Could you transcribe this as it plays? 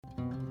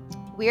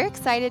We're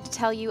excited to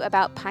tell you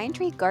about Pine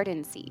Tree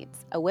Garden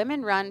Seeds, a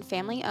women-run,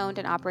 family-owned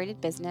and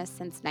operated business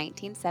since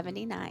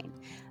 1979,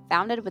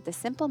 founded with the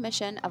simple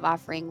mission of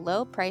offering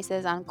low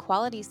prices on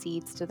quality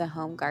seeds to the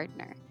home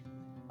gardener.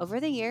 Over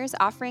the years,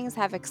 offerings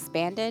have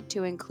expanded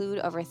to include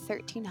over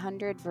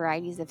 1,300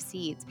 varieties of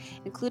seeds,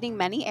 including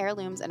many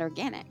heirlooms and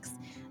organics,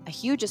 a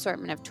huge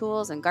assortment of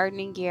tools and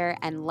gardening gear,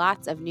 and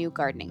lots of new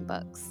gardening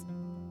books.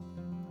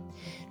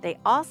 They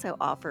also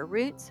offer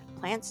roots,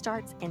 plant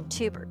starts, and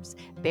tubers,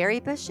 berry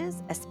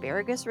bushes,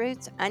 asparagus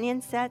roots,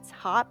 onion sets,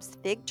 hops,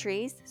 fig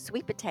trees,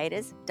 sweet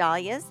potatoes,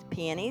 dahlias,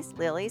 peonies,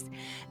 lilies,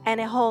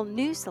 and a whole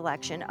new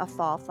selection of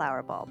fall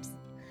flower bulbs.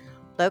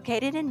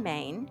 Located in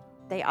Maine,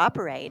 they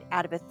operate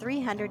out of a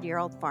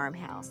 300-year-old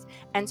farmhouse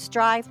and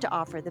strive to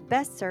offer the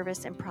best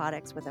service and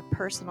products with a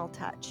personal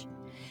touch.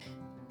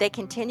 They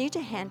continue to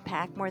hand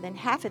pack more than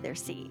half of their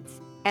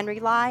seeds and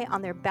rely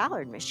on their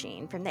Ballard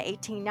machine from the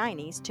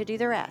 1890s to do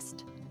the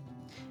rest.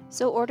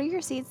 So order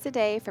your seeds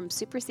today from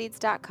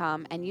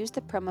superseeds.com and use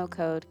the promo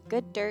code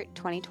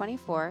GOODDIRT2024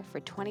 for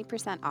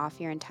 20% off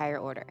your entire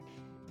order.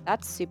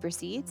 That's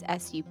Superseeds,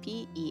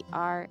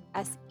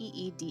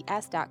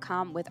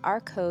 SUPERSEEDS.com with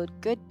our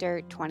code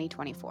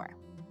GOODDIRT2024.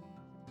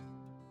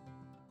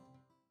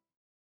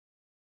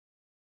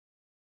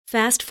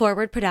 Fast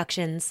Forward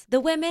Productions. The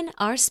women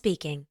are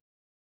speaking.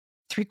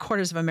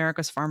 3/4 of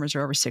America's farmers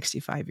are over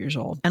 65 years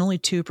old, and only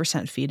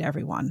 2% feed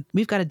everyone.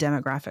 We've got a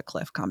demographic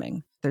cliff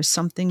coming. There's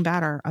something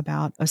better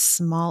about a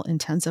small,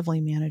 intensively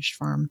managed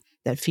farm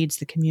that feeds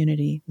the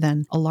community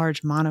than a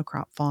large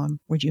monocrop farm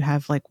where you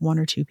have like one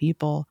or two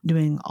people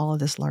doing all of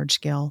this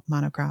large-scale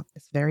monocrop.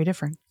 It's very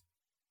different.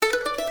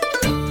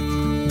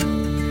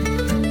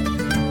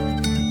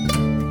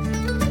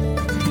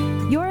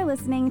 You're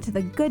listening to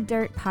the Good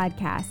Dirt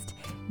Podcast.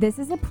 This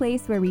is a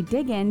place where we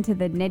dig into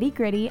the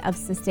nitty-gritty of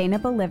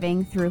sustainable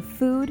living through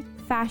food,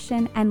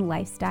 fashion, and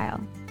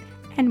lifestyle.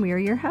 And we're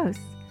your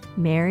hosts,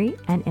 Mary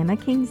and Emma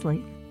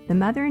Kingsley, the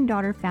mother and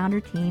daughter founder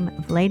team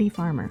of Lady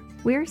Farmer.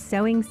 We're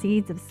sowing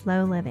seeds of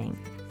slow living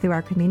through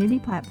our community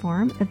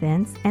platform,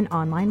 events, and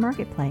online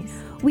marketplace.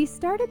 We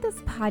started this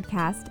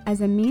podcast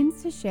as a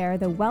means to share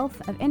the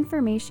wealth of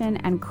information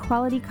and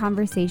quality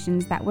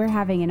conversations that we're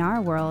having in our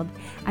world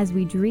as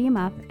we dream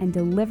up and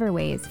deliver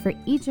ways for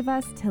each of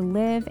us to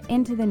live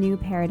into the new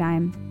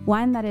paradigm,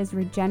 one that is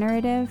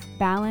regenerative,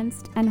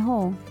 balanced, and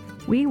whole.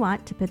 We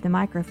want to put the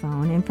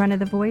microphone in front of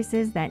the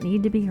voices that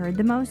need to be heard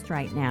the most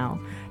right now,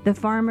 the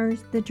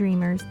farmers, the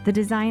dreamers, the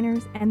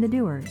designers, and the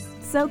doers.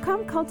 So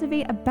come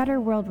cultivate a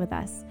better world with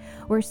us.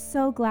 We're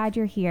so glad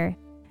you're here.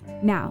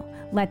 Now,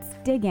 let's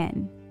dig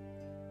in.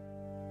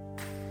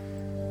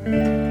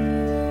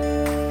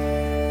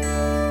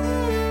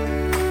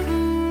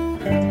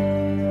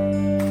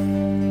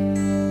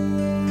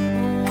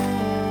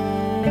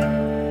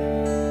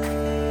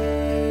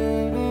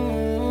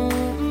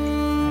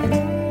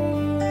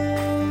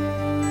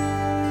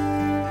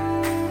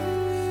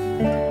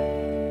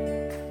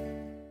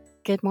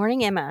 Good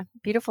morning, Emma.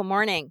 Beautiful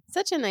morning.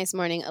 Such a nice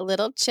morning. A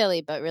little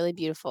chilly, but really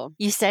beautiful.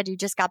 You said you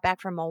just got back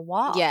from a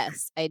walk.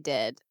 Yes, I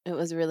did. It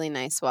was a really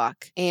nice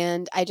walk.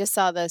 And I just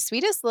saw the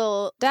sweetest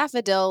little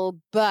daffodil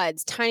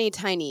buds, tiny,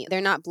 tiny. They're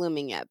not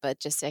blooming yet, but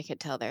just I could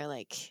tell they're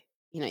like,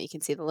 you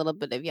can see the little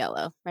bit of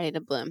yellow ready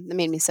to bloom. That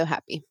made me so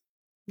happy.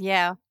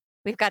 Yeah,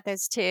 we've got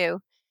those too.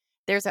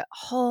 There's a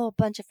whole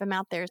bunch of them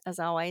out there, as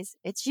always.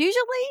 It's usually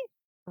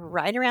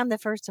right around the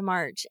 1st of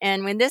March.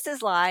 And when this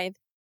is live,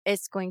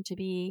 it's going to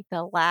be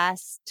the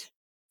last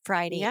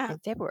Friday in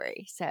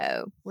February.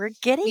 So we're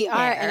getting there. We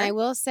are. And I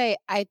will say,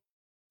 I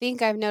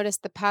think I've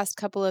noticed the past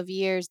couple of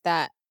years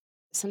that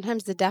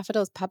sometimes the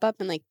daffodils pop up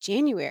in like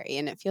January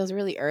and it feels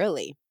really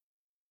early.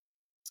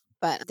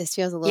 But this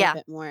feels a little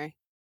bit more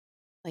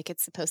like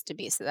it's supposed to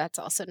be. So that's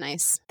also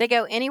nice. They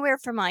go anywhere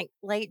from like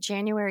late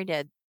January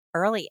to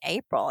early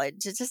April.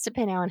 It just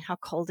depends on how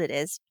cold it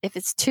is. If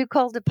it's too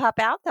cold to pop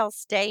out, they'll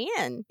stay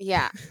in.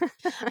 Yeah.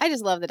 I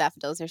just love the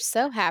daffodils. They're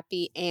so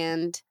happy.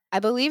 And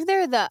I believe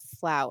they're the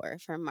flower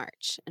for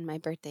March. And my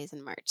birthday's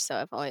in March. So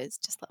I've always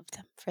just loved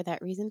them for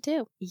that reason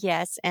too.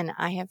 Yes. And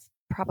I have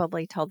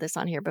probably told this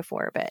on here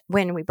before, but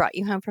when we brought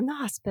you home from the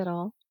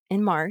hospital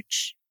in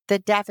March, the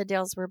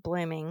daffodils were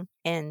blooming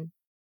in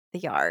the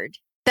yard.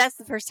 That's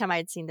the first time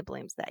I'd seen the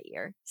blooms that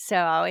year. So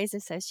I always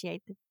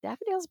associate the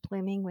daffodils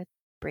blooming with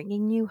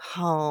bringing you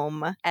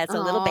home as a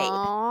little babe.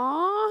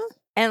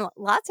 And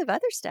lots of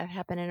other stuff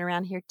happening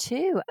around here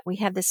too. We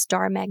have this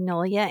star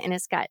magnolia and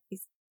it's got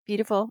these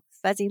beautiful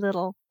fuzzy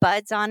little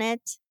buds on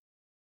it.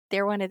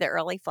 They're one of the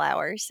early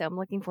flowers. So I'm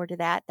looking forward to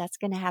that. That's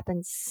going to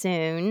happen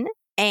soon.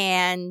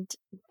 And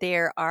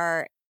there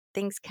are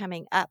things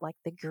coming up like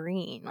the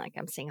green. Like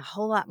I'm seeing a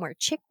whole lot more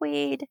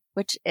chickweed,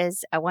 which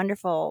is a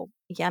wonderful,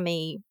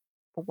 yummy,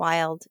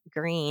 wild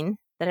green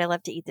that I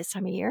love to eat this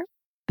time of year.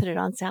 Put it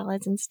on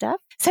salads and stuff.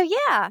 So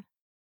yeah,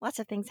 Lots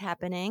of things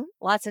happening,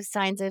 lots of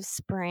signs of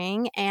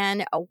spring.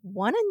 And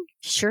one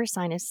sure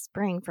sign of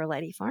spring for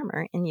Lady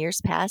Farmer in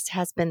years past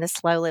has been the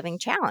Slow Living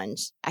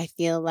Challenge. I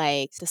feel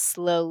like the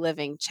Slow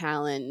Living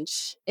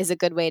Challenge is a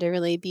good way to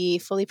really be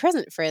fully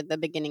present for the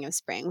beginning of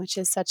spring, which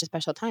is such a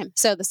special time.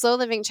 So the Slow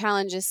Living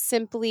Challenge is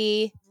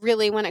simply,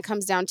 really, when it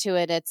comes down to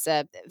it, it's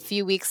a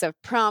few weeks of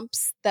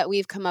prompts that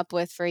we've come up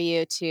with for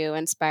you to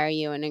inspire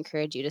you and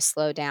encourage you to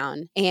slow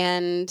down.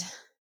 And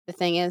the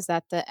thing is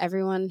that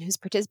everyone who's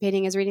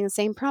participating is reading the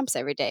same prompts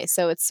every day.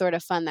 So it's sort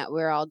of fun that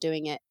we're all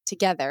doing it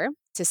together.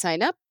 To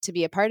sign up, to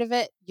be a part of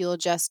it, you'll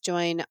just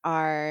join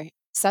our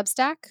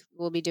Substack.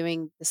 We'll be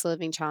doing the Slow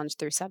Living Challenge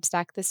through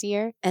Substack this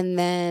year. And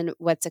then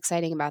what's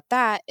exciting about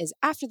that is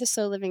after the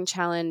Slow Living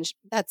Challenge,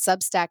 that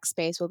Substack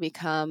space will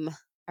become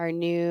our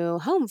new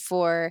home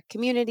for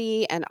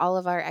community and all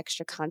of our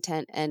extra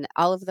content and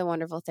all of the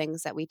wonderful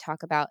things that we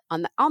talk about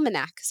on the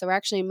Almanac. So we're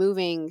actually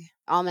moving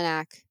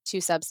Almanac to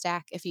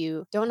Substack. If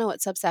you don't know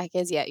what Substack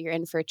is yet, you're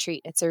in for a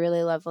treat. It's a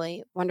really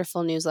lovely,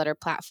 wonderful newsletter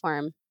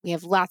platform. We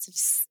have lots of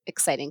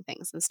exciting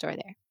things in store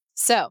there.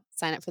 So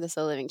sign up for the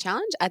Slow Living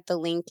Challenge at the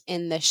link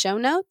in the show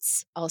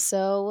notes.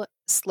 Also,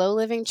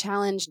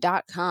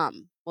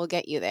 slowlivingchallenge.com will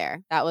get you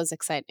there. That was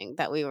exciting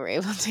that we were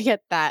able to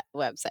get that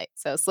website.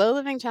 So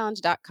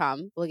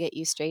slowlivingchallenge.com will get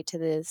you straight to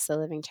the Slow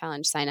Living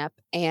Challenge sign up.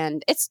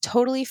 And it's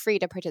totally free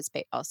to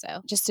participate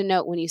also. Just to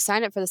note, when you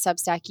sign up for the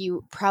Substack,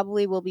 you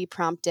probably will be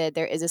prompted.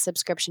 There is a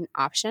subscription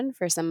option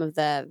for some of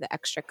the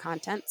extra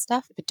content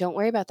stuff, but don't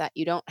worry about that.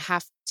 You don't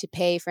have to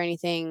pay for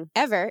anything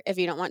ever if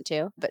you don't want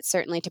to, but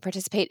certainly to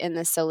participate in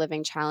the Slow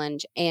Living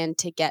Challenge and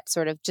to get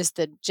sort of just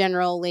the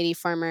general Lady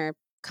Farmer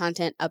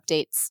content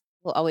updates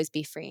will always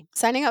be free.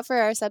 Signing up for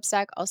our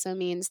Substack also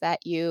means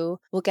that you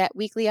will get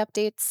weekly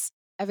updates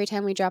every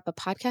time we drop a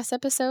podcast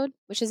episode,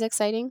 which is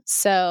exciting.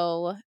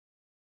 So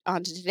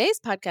on to today's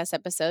podcast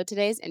episode,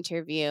 today's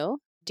interview.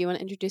 Do you want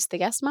to introduce the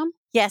guest, Mom?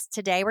 Yes,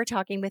 today we're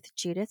talking with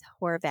Judith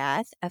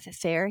Horvath of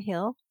Fair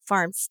Hill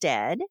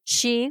Farmstead.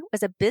 She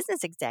was a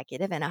business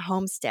executive and a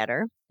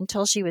homesteader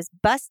until she was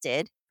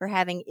busted for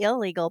having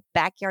illegal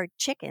backyard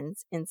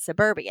chickens in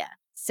suburbia.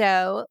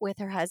 So with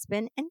her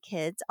husband and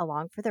kids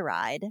along for the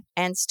ride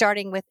and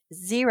starting with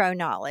zero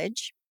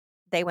knowledge,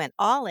 they went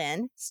all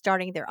in,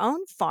 starting their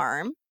own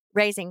farm,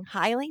 raising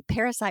highly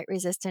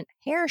parasite-resistant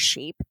hair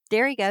sheep,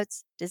 dairy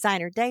goats,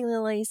 designer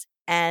daylilies,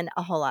 and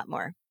a whole lot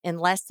more. In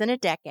less than a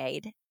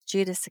decade,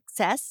 Judith's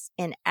success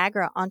in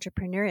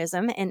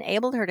agro-entrepreneurism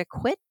enabled her to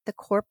quit the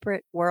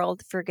corporate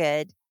world for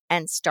good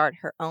and start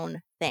her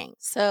own thing.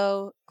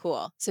 So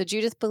cool. So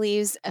Judith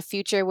believes a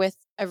future with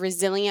a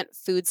resilient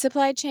food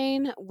supply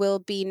chain will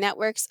be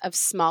networks of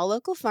small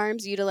local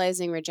farms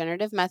utilizing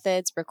regenerative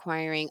methods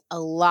requiring a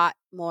lot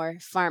more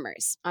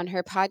farmers. On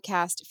her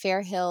podcast,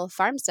 Fair Hill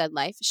Farmstead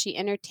Life, she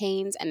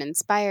entertains and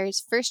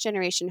inspires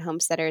first-generation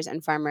homesteaders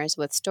and farmers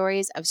with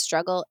stories of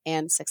struggle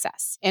and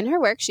success. In her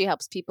work, she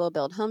helps people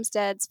build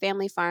homesteads,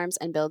 family farms,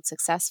 and build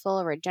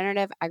successful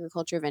regenerative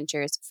agriculture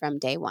ventures from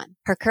day one.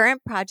 Her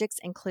current projects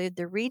include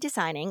the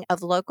redesigning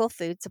of local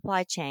food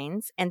supply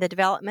chains and the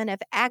development of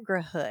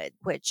Agrihoods,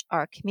 which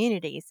are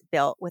communities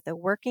built with a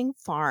working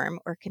farm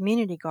or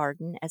community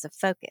garden as a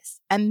focus.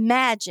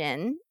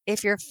 Imagine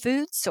if your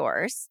food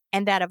source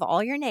and that of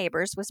all your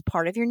neighbors was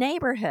part of your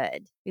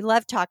neighborhood. We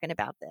love talking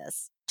about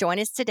this. Join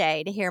us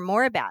today to hear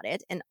more about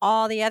it and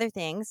all the other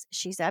things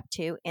she's up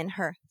to in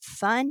her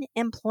fun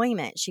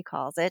employment, she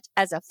calls it,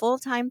 as a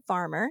full-time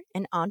farmer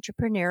and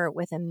entrepreneur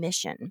with a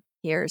mission.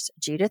 Here's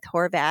Judith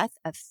Horvath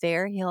of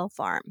Fair Hill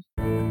Farm.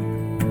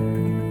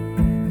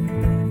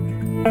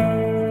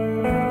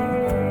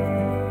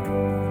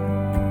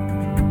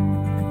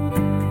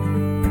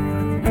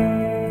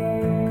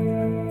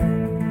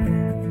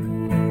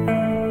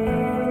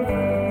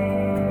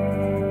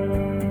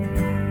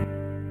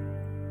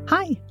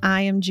 Hi,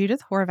 I am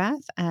Judith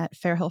Horvath at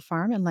Fair Hill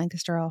Farm in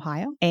Lancaster,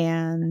 Ohio,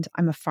 and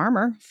I'm a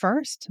farmer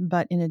first,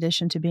 but in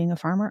addition to being a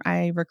farmer,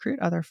 I recruit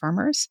other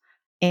farmers,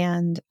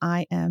 and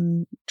I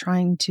am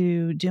trying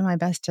to do my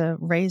best to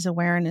raise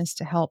awareness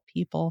to help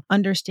people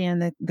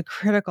understand the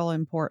critical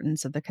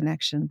importance of the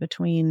connection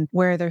between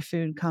where their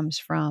food comes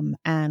from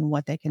and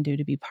what they can do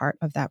to be part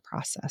of that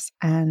process.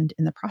 And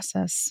in the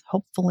process,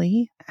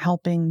 hopefully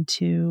helping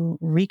to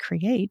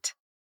recreate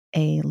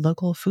a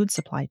local food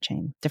supply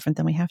chain different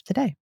than we have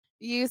today.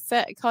 You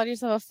called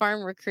yourself a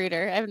farm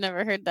recruiter. I've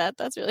never heard that.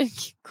 That's really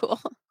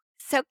cool.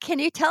 So can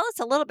you tell us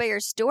a little bit of your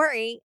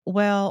story?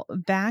 Well,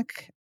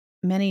 back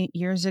many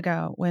years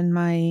ago when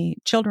my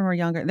children were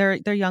younger,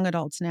 they're young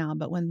adults now,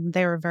 but when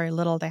they were very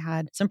little, they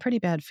had some pretty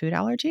bad food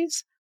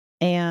allergies.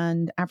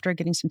 And after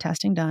getting some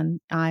testing done,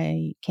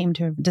 I came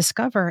to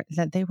discover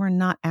that they were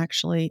not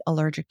actually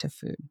allergic to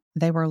food.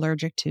 They were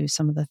allergic to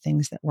some of the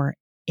things that were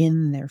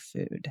in their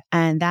food.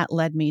 And that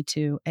led me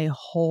to a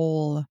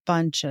whole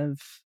bunch of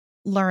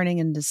learning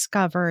and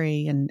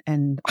discovery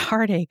and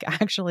heartache,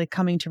 actually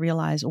coming to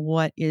realize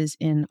what is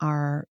in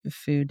our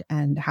food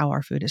and how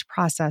our food is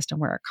processed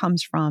and where it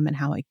comes from and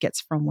how it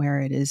gets from where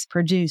it is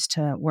produced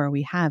to where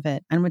we have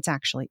it and what's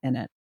actually in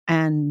it.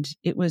 And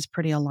it was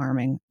pretty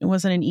alarming. It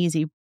wasn't an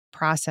easy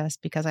process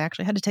because I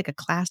actually had to take a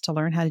class to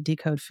learn how to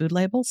decode food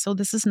labels. So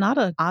this is not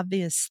an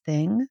obvious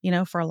thing,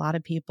 for a lot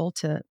of people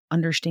to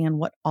understand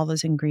what all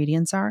those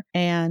ingredients are.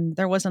 And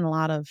there wasn't a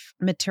lot of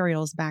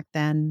materials back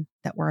then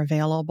that were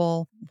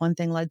available. One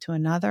thing led to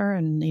another.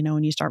 And,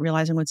 when you start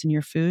realizing what's in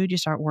your food, you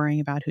start worrying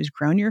about who's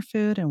grown your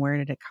food and where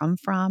did it come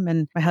from.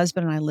 And my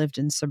husband and I lived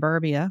in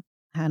suburbia,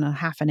 had a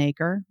half an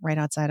acre right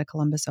outside of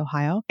Columbus,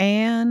 Ohio.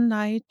 And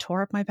I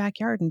tore up my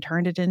backyard and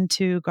turned it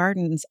into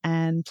gardens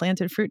and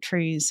planted fruit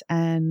trees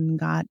and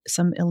got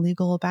some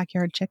illegal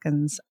backyard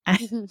chickens.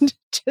 And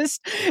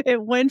just,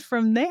 it went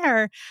from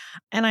there.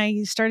 And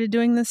I started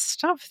doing this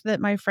stuff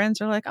that my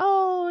friends are like,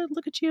 oh,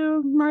 look at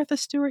you, Martha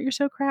Stewart, you're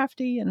so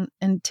crafty.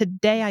 And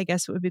today, I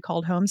guess it would be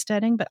called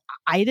homesteading, but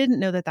I didn't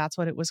know that that's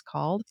what it was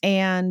called.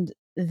 And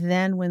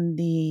then when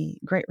the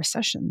Great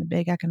Recession, the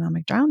big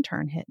economic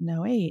downturn hit in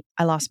 2008,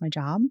 I lost my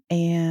job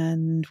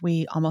and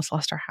we almost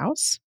lost our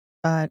house,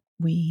 but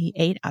we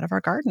ate out of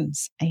our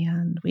gardens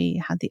and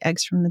we had the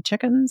eggs from the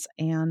chickens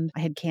and I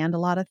had canned a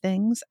lot of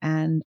things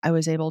and I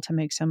was able to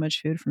make so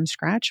much food from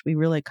scratch. We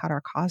really cut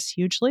our costs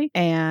hugely.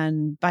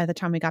 And by the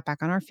time we got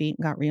back on our feet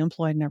and got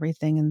reemployed and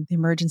everything and the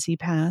emergency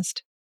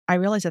passed, I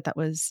realized that that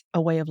was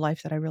a way of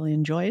life that I really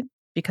enjoyed,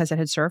 because it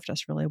had served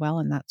us really well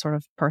in that sort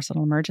of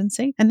personal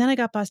emergency. And then I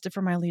got busted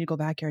for my illegal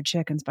backyard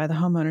chickens by the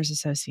homeowners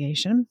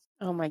association.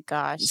 Oh my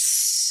gosh.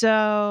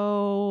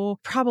 So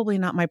probably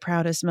not my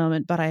proudest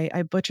moment, but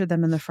I butchered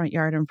them in the front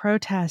yard in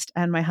protest.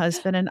 And my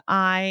husband and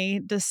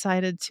I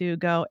decided to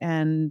go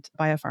and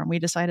buy a farm. We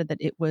decided that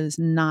it was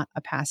not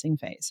a passing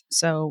phase.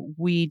 So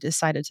we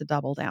decided to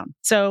double down.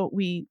 So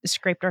we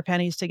scraped our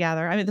pennies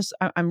together. I mean,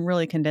 I'm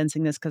really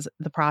condensing this because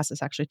the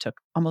process actually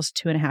took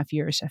almost 2.5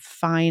 years to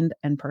find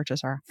and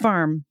purchase our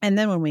farm. And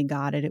then when we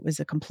got it, it was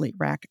a complete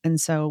wreck. And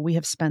so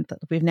we've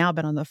now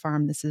been on the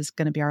farm. This is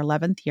going to be our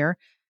 11th year.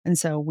 And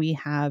so we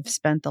have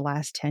spent the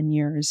last 10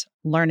 years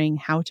learning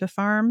how to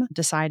farm,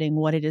 deciding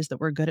what it is that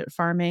we're good at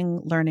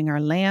farming, learning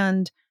our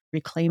land,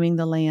 reclaiming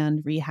the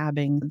land,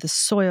 rehabbing the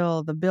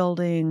soil, the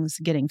buildings,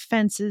 getting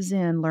fences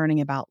in,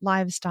 learning about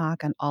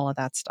livestock and all of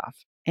that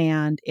stuff.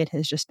 And it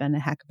has just been a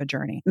heck of a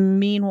journey.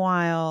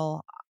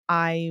 Meanwhile,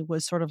 I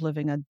was sort of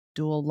living a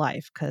dual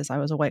life because I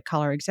was a white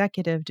collar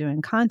executive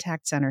doing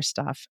contact center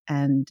stuff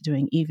and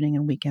doing evening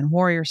and weekend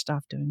warrior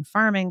stuff, doing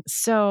farming.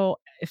 So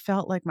it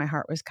felt like my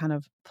heart was kind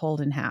of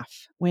pulled in half.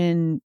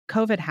 When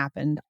COVID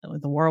happened,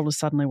 the world was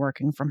suddenly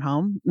working from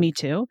home. Me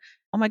too.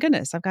 Oh my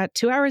goodness, I've got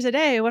 2 hours a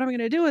day. What am I going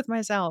to do with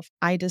myself?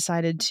 I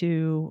decided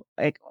to,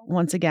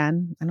 once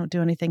again, I don't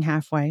do anything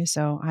halfway.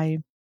 So I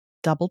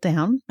doubled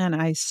down and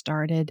I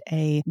started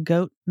a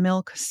goat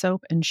milk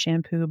soap and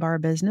shampoo bar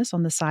business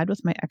on the side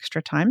with my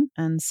extra time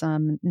and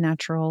some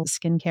natural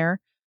skincare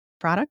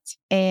products,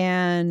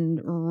 and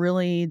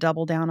really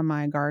doubled down on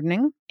my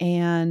gardening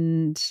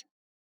and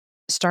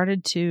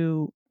started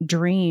to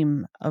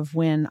dream of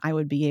when I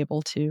would be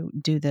able to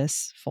do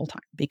this full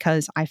time,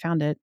 because I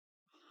found it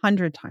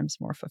 100 times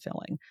more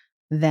fulfilling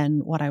than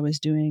what I was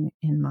doing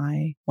in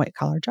my white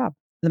collar job.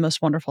 The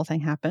most wonderful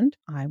thing happened.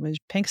 I was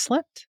pink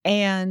slipped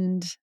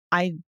and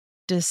I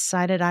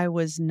decided I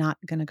was not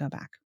going to go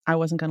back. I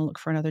wasn't going to look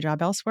for another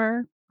job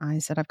elsewhere. I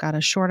said, I've got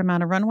a short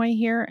amount of runway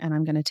here and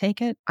I'm going to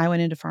take it. I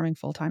went into farming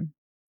full time.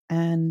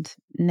 And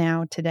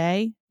now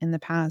today, in the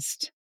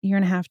past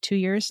 1.5 to 2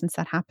 years since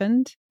that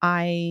happened,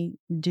 I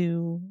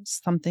do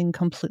something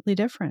completely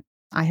different.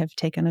 I have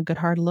taken a good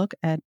hard look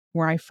at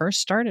where I first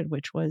started,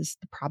 which was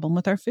the problem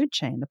with our food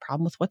chain, the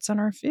problem with what's on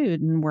our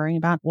food and worrying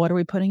about what are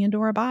we putting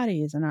into our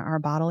bodies and our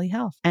bodily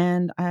health.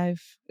 And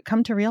I've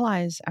come to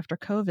realize after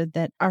COVID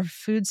that our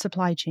food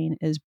supply chain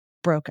is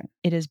broken.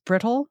 It is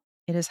brittle.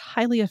 It is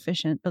highly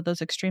efficient, but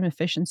those extreme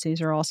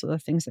efficiencies are also the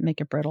things that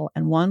make it brittle.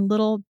 And one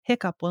little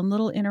hiccup, one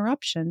little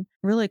interruption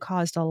really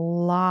caused a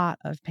lot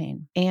of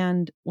pain.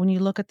 And when you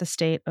look at the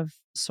state of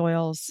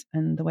soils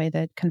and the way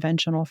that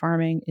conventional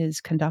farming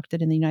is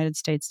conducted in the United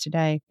States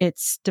today,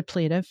 it's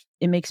depletive.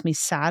 It makes me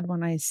sad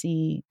when I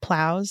see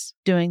plows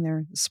doing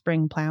their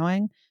spring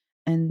plowing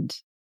and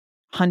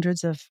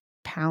hundreds of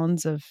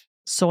pounds of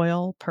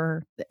soil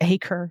per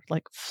acre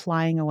like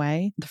flying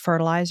away, the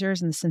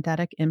fertilizers and the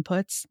synthetic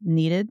inputs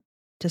needed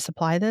to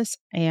supply this.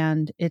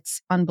 And it's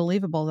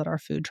unbelievable that our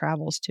food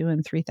travels 2,000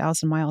 and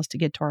 3,000 miles to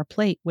get to our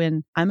plate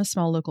when I'm a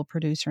small local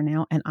producer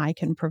now and I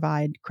can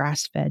provide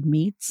grass-fed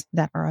meats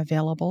that are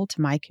available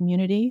to my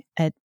community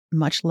at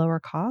much lower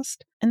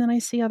cost. And then I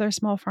see other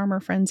small farmer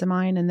friends of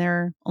mine and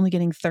they're only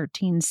getting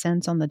 13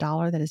 cents on the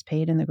dollar that is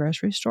paid in the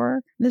grocery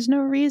store. There's no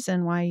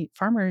reason why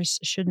farmers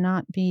should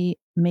not be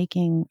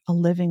making a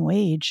living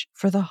wage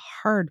for the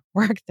hard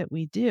work that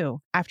we do.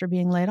 After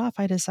being laid off,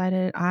 I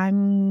decided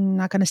I'm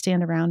not going to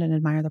stand around and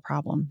admire the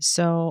problem.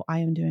 So I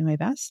am doing my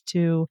best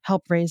to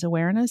help raise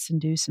awareness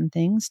and do some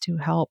things to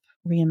help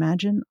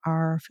reimagine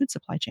our food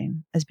supply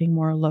chain as being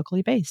more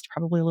locally based,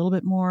 probably a little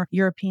bit more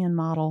European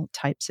model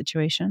type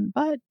situation,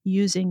 but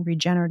using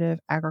regenerative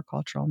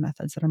agricultural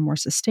methods that are more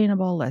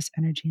sustainable, less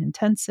energy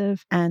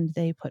intensive, and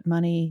they put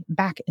money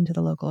back into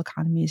the local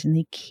economies and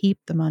they keep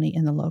the money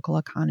in the local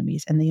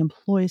economies and they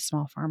employ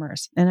small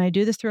farmers. And I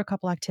do this through a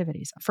couple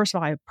activities. First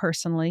of all,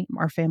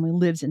 our family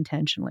lives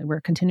intentionally.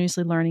 We're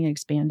continuously learning,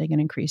 expanding,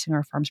 and increasing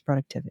our farm's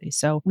productivity.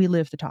 So we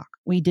live the talk.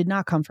 We did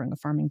not come from a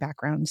farming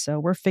background, so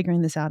we're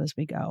figuring this out as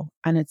we go.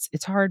 And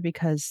it's hard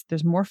because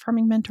there's more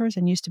farming mentors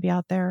than used to be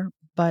out there,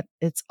 but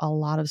it's a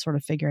lot of sort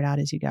of figure it out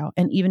as you go.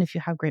 And even if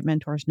you have great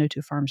mentors, no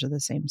two farms are the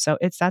same. So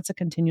that's a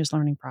continuous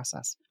learning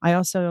process. I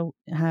also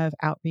have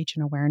outreach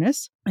and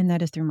awareness, and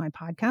that is through my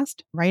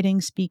podcast, writing,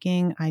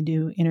 speaking. I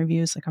do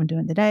interviews like I'm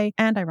doing today,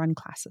 and I run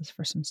classes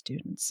for some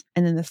students.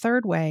 And then the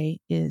third way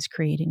is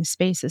creating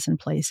spaces and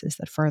places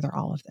that further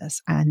all of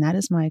this. And that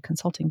is my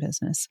consulting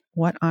business.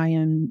 What I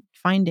am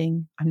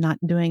finding, I'm not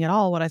doing at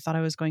all what I thought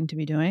I was going to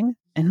be doing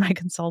in my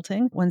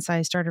consulting. Once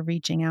I started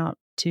reaching out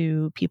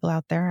to people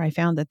out there, I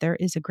found that there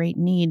is a great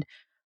need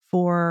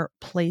for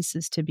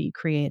places to be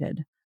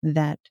created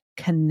that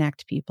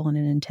connect people in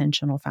an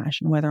intentional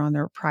fashion, whether on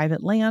their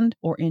private land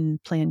or in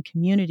planned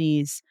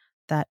communities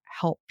that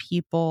help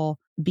people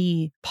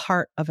be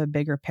part of a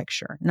bigger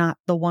picture, not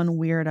the one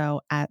weirdo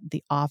at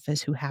the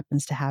office who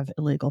happens to have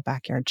illegal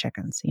backyard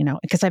chickens,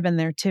 because I've been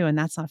there too. And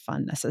that's not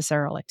fun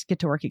necessarily. To get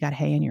to work, you got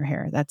hay in your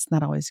hair. That's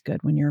not always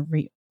good when you're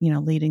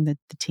leading the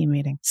team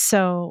meeting.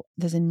 So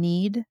there's a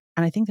need.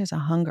 And I think there's a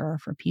hunger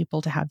for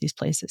people to have these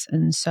places.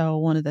 And so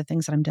one of the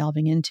things that I'm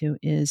delving into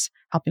is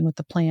helping with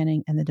the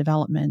planning and the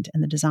development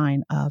and the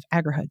design of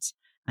Agrihoods.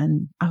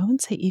 And I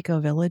wouldn't say eco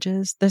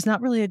villages. There's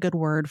not really a good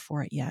word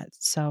for it yet.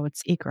 So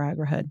it's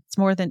agrihood. It's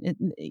more than,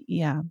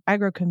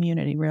 agro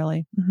community,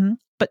 really. Mm-hmm.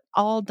 But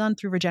all done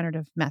through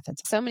regenerative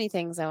methods. So many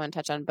things I want to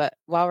touch on. But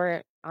while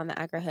we're on the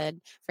Agrihood,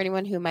 for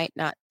anyone who might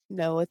not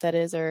know what that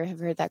is or have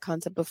heard that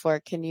concept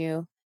before, can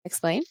you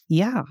explain?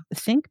 Yeah.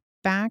 Think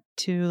back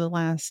to the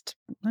last,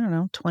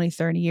 20,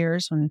 30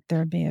 years when there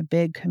would be a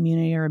big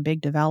community or a big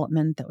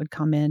development that would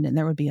come in and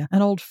there would be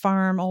an old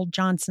farm, old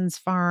Johnson's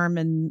farm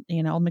and,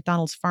 old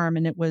McDonald's farm,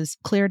 and it was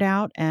cleared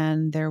out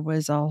and there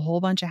was a whole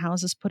bunch of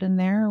houses put in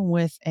there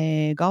with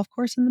a golf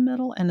course in the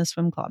middle and a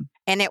swim club.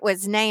 And it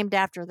was named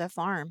after the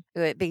farm.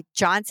 It would be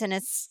Johnson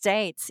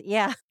Estates.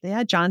 Yeah.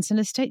 Yeah, Johnson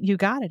Estate. You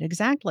got it.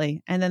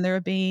 Exactly. And then there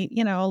would be,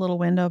 a little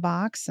window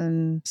box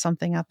and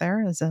something out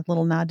there as a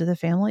little nod to the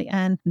family.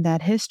 And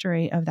that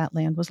history of that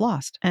land was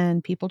lost.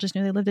 And people just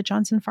knew they lived at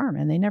Johnson Farm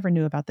and they never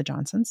knew about the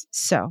Johnsons.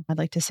 So I'd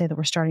like to say that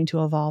we're starting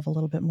to evolve a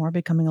little bit more,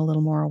 becoming a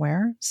little more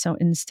aware. So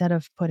instead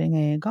of putting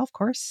a golf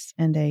course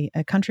and a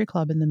country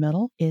club in the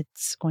middle,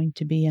 it's going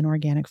to be an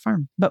organic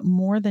farm. But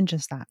more than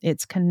just that,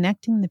 it's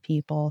connecting the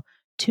people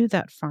to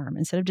that farm.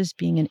 Instead of just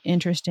being an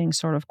interesting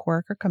sort of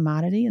quirk or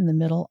commodity in the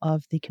middle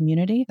of the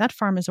community, that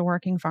farm is a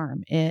working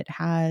farm. It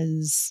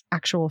has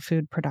actual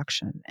food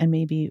production and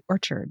maybe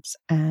orchards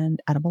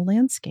and edible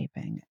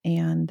landscaping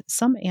and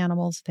some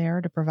animals there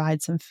to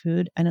provide some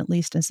food and at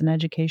least as an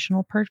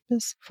educational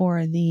purpose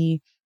for the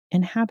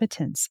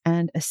inhabitants,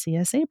 and a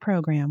CSA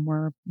program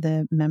where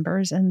the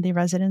members and the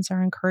residents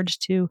are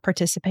encouraged to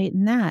participate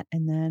in that,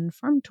 and then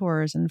farm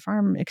tours and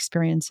farm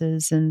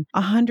experiences and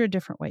 100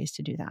 different ways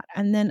to do that.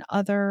 And then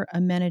other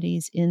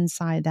amenities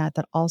inside that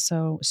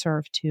also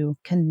serve to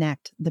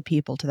connect the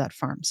people to that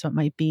farm. So it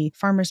might be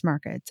farmers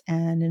markets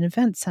and an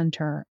event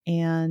center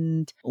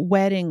and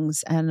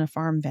weddings and a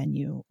farm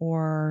venue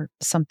or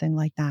something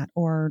like that,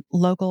 or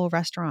local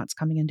restaurants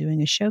coming and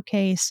doing a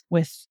showcase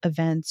with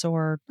events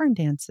or barn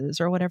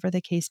dances or whatever the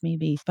case may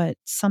be, but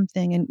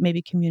something, and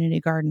maybe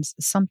community gardens,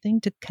 something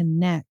to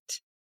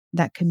connect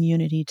that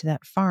community to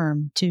that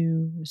farm,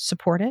 to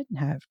support it,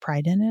 have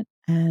pride in it,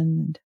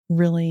 and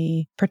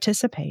really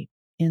participate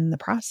in the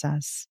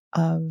process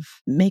of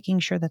making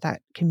sure that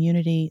that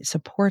community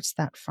supports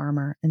that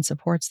farmer and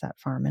supports that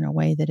farm in a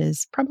way that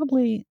is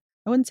probably,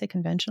 I wouldn't say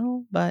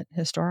conventional, but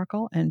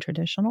historical and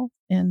traditional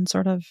in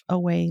sort of a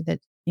way that,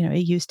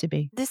 it used to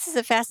be. This is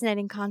a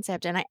fascinating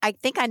concept. And I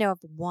think I know of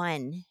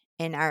one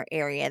in our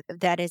area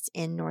that is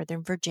in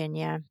Northern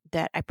Virginia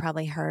that I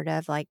probably heard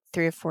of like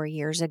 3 or 4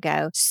 years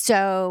ago.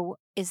 So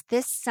is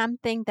this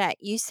something that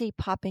you see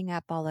popping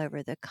up all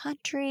over the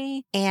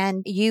country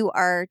and you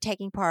are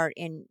taking part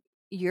in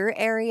your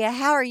area?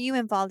 How are you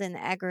involved in the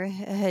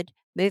Agrihood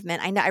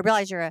movement? I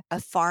realize you're a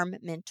farm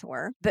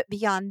mentor, but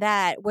beyond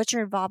that, what's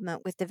your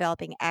involvement with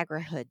developing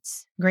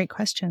Agrihoods? Great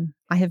question.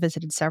 I have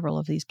visited several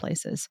of these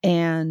places,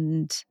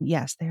 and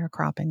yes, they are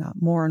cropping up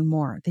more and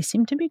more. They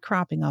seem to be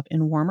cropping up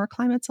in warmer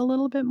climates a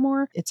little bit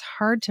more. It's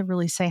hard to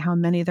really say how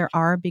many there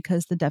are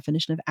because the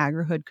definition of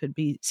Agrihood could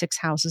be 6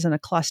 houses in a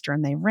cluster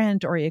and they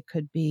rent, or it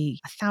could be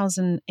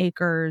 1,000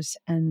 acres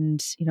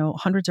and,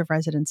 hundreds of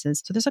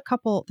residences. So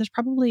there's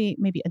probably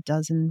maybe a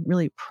dozen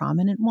really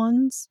prominent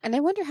ones. And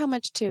I wonder how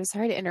much too,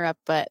 sorry to interrupt,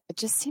 but it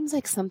just seems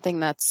like something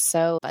that's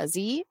so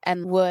fuzzy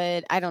and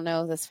I don't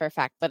know this for a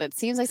fact, but it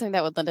seems like something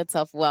that would lend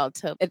itself well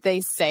to, if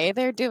they say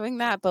they're doing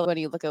that, but when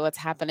you look at what's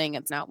happening,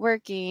 it's not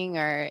working,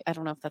 or I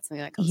don't know if that's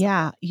something that comes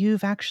up.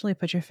 You've actually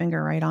put your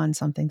finger right on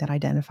something that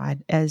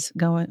identified as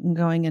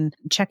going and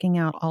checking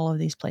out all of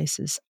these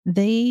places.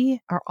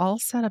 They are all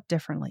set up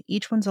differently.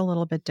 Each one's a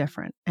little bit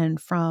different. And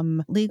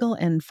from legal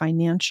and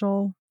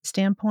financial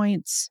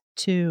standpoints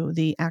to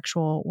the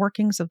actual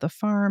workings of the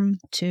farm,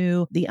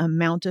 to the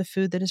amount of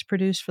food that is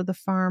produced for the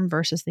farm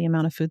versus the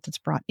amount of food that's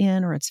brought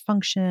in, or its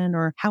function,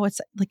 or how it's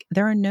like,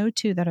 there are no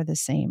two that are the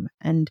same.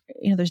 And,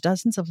 there's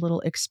dozens of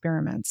little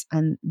experiments.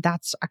 And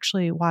that's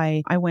actually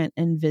why I went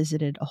and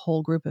visited a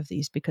whole group of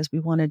these, because we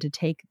wanted to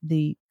take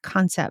the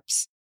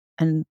concepts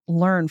and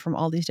learn from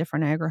all these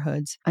different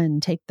Agrihoods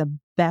and take the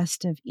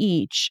best of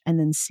each and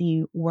then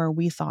see where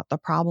we thought the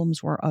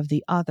problems were of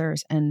the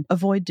others and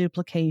avoid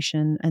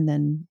duplication and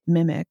then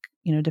mimic,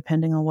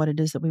 depending on what it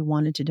is that we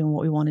wanted to do and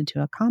what we wanted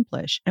to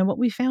accomplish. And what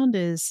we found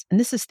is, and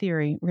this is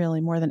theory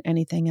really more than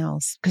anything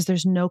else, because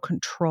there's no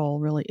control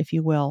really, if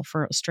you will,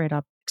 for a straight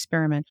up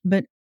experiment,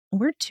 but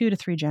we're 2 to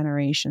 3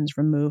 generations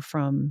removed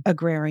from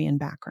agrarian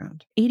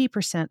background.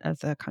 80% of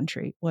the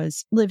country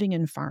was living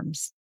in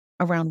farms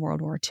around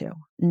World War II.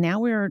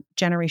 Now we're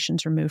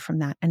generations removed from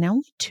that. And now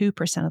only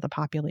 2% of the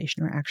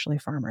population are actually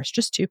farmers,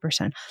 just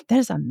 2%. That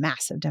is a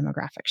massive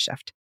demographic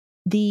shift.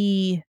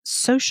 The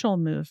social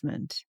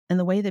movement and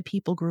the way that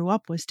people grew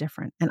up was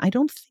different. And I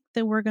don't think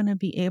that we're going to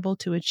be able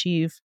to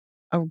achieve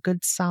a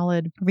good,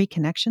 solid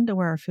reconnection to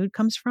where our food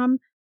comes from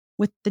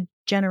with the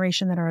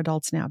generation that are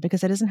adults now,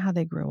 because that isn't how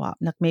they grew up.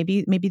 Now,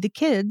 maybe the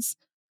kids,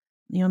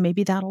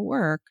 maybe that'll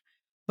work,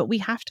 but we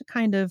have to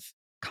kind of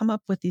come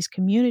up with these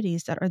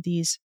communities that are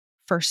these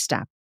first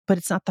step, but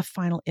it's not the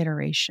final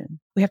iteration.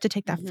 We have to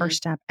take that first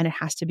step, and it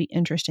has to be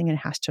interesting, and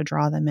it has to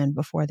draw them in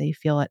before they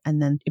feel it.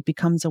 And then it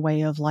becomes a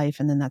way of life.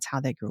 And then that's how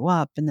they grew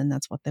up. And then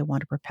that's what they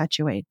want to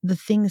perpetuate. The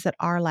things that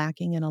are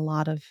lacking in a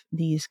lot of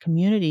these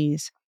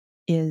communities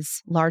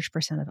is large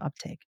percent of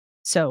uptake.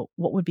 So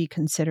what would be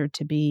considered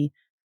to be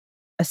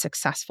a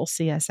successful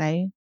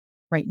CSA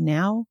right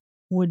now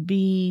would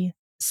be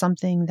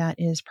something that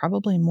is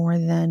probably more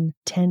than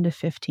 10 to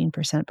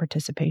 15%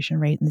 participation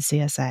rate in the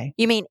CSA.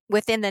 You mean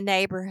within the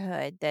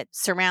neighborhood that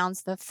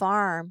surrounds the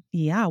farm?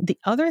 Yeah. The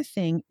other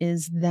thing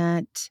is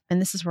that,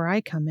 and this is where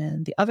I come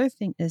in, the other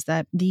thing is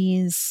that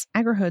these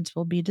Agrihoods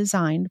will be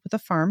designed with a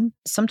farm.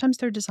 Sometimes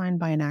they're designed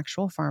by an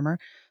actual farmer,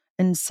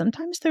 and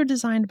sometimes they're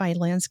designed by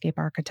landscape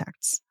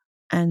architects.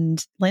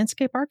 And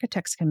landscape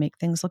architects can make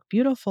things look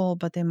beautiful,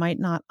 but they might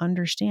not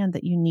understand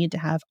that you need to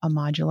have a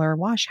modular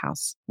wash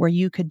house where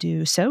you could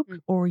do soak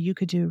or you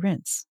could do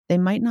rinse. They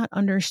might not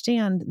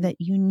understand that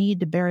you need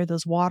to bury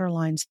those water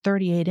lines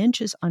 38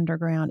 inches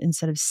underground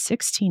instead of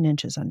 16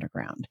 inches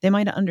underground. They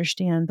might not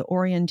understand the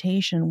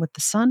orientation with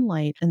the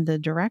sunlight and the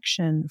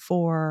direction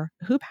for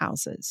hoop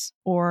houses,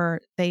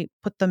 or they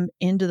put them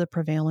into the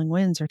prevailing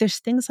winds. Or there's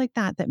things like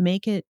that that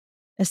make it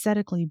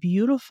aesthetically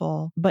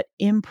beautiful, but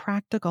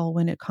impractical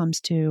when it comes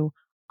to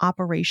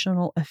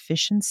operational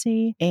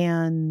efficiency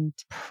and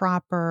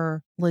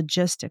proper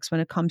logistics. When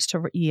it comes to,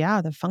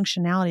 the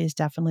functionality is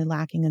definitely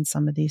lacking in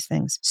some of these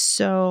things.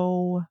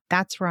 So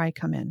that's where I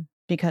come in,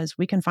 because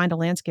we can find a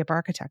landscape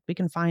architect, we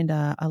can find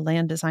a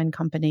land design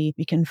company,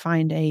 we can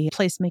find a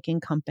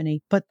placemaking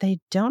company, but they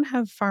don't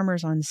have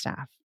farmers on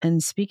staff.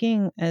 And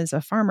speaking as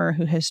a farmer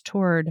who has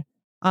toured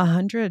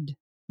 100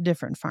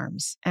 different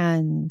farms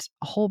and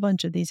a whole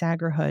bunch of these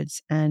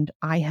Agrihoods, and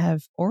I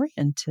have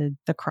oriented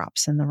the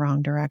crops in the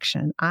wrong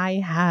direction.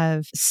 I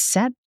have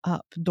set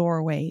up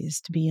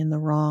doorways to be in the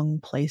wrong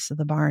place of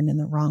the barn in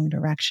the wrong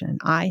direction.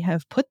 I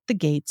have put the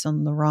gates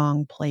on the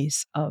wrong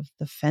place of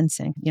the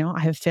fencing.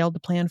 I have failed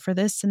to plan for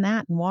this and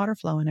that and water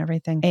flow and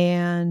everything.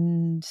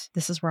 And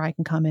this is where I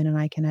can come in and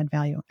I can add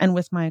value. And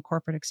with my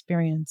corporate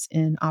experience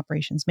in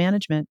operations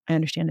management, I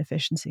understand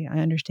efficiency, I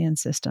understand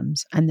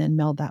systems, and then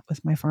meld that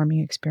with my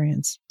farming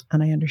experience.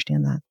 And I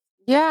understand that.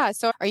 Yeah.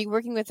 So are you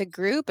working with a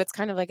group? It's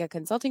kind of like a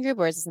consulting group,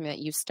 or is it something that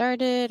you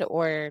started,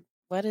 or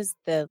what is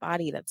the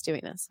body that's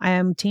doing this? I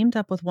am teamed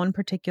up with one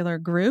particular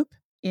group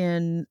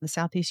in the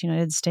Southeast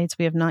United States.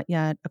 We have not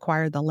yet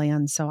acquired the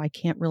land, so I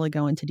can't really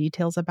go into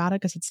details about it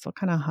because it's still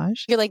kind of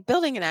hush. You're like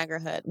building an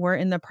Agrihood. We're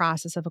in the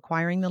process of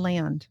acquiring the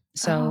land.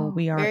 So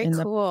we are very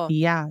cool.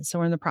 So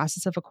we're in the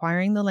process of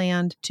acquiring the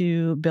land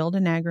to build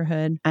an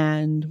Agrihood,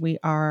 and we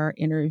are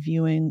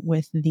interviewing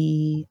with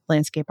the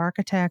landscape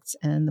architects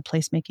and the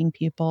placemaking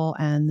people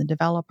and the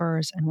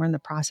developers, and we're in the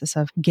process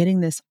of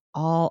getting this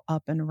all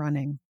up and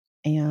running.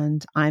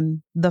 And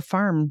I'm the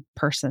farm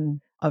person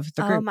of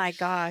the group. Oh my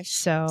gosh.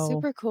 So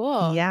super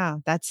cool. Yeah,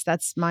 that's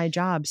my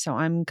job. So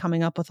I'm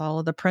coming up with all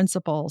of the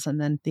principles, and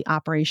then the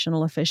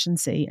operational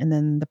efficiency, and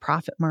then the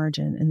profit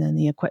margin, and then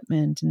the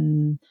equipment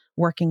and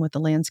working with the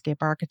landscape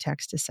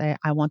architects to say,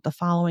 I want the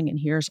following, and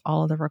here's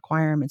all of the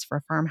requirements for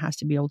a farm has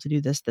to be able to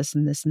do this, this,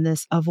 and this, and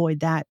this. Avoid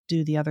that,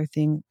 do the other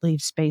thing,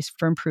 leave space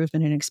for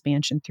improvement and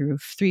expansion through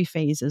 3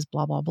 phases,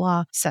 blah, blah,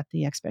 blah. Set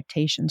the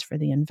expectations for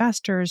the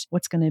investors.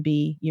 What's going to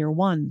be year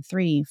 1,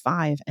 3,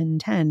 5, and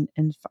 10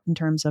 in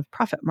terms of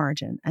profit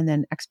margin, and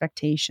then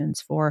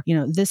expectations for,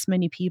 this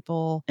many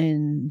people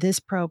in this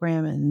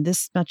program and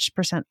this much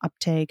percent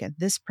uptake at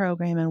this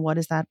program, and what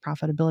is that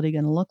profitability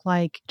going to look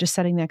like? Just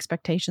setting the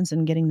expectations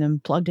and getting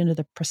them plugged into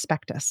the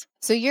prospectus.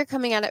 So you're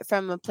coming at it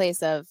from a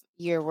place of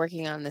you're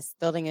working on this,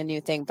 building a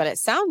new thing, but it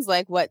sounds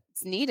like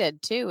what's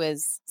needed too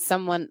is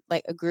someone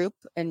like a group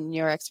and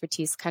your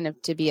expertise kind of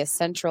to be a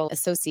central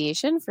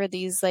association for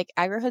these like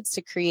Agrihoods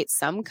to create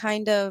some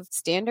kind of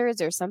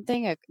standards or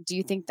something. Do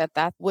you think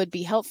that would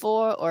be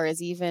helpful, or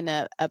is even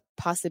a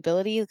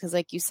possibility? Because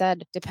like you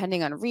said,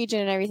 depending on region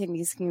and everything,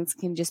 these things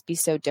can just be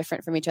so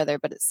different from each other,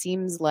 but it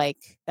seems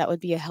like that would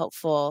be a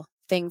helpful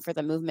thing for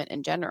the movement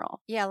in general.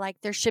 Yeah, like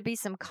there should be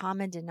some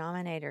common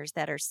denominators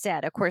that are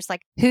set. Of course,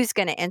 like who's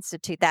going to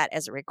institute that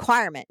as a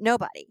requirement?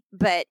 Nobody.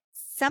 But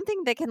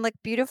something that can look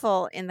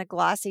beautiful in the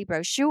glossy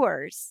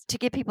brochures to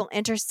get people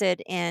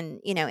interested in,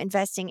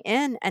 investing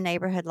in a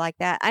neighborhood like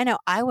that. I know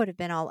I would have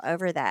been all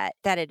over that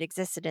it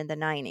existed in the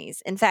 90s.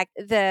 In fact,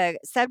 the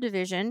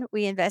subdivision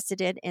we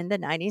invested in the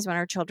 90s when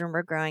our children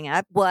were growing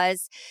up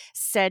was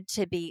said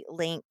to be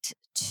linked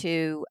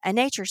to a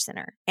nature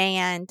center.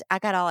 And I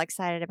got all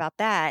excited about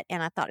that.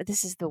 And I thought,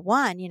 this is the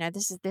one,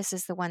 this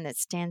is the one that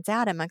stands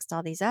out amongst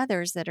all these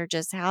others that are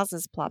just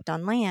houses plopped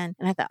on land.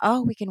 And I thought,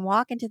 oh, we can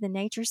walk into the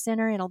nature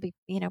center. It'll be,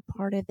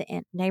 part of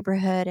the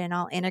neighborhood and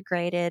all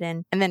integrated.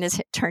 And then as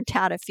it turned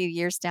out a few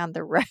years down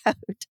the road,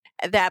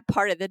 that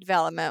part of the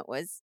development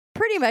was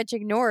pretty much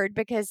ignored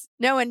because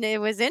no one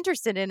was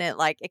interested in it,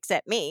 like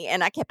except me.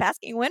 And I kept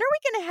asking, when are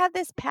we going to have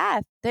this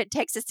path that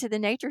takes us to the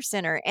nature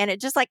center? And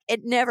it just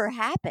it never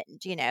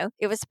happened.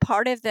 It was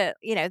part of the,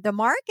 the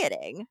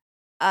marketing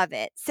of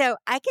it. So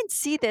I can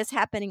see this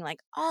happening like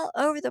all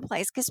over the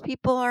place because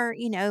people are,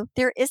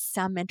 there is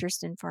some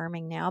interest in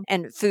farming now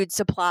and food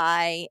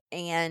supply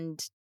and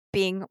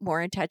being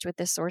more in touch with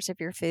the source of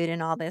your food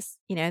and all this.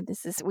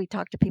 We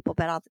talk to people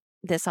about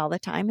this all the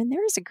time, and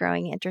there is a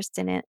growing interest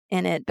in it.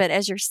 But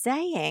as you're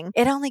saying,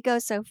 it only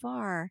goes so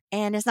far,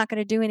 and it's not going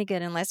to do any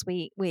good unless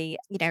we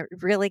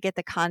really get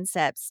the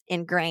concepts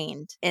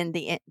ingrained in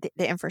the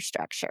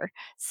infrastructure.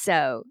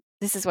 So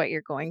this is what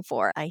you're going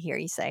for, I hear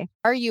you say.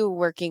 Are you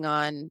working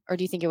on, or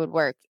do you think it would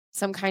work,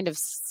 some kind of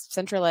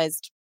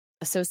centralized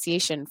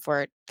association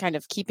for kind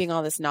of keeping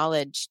all this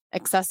knowledge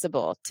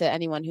accessible to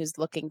anyone who's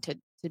looking to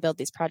build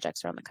these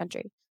projects around the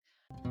country?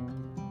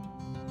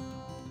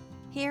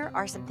 Here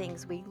are some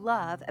things we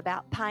love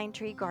about Pine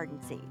Tree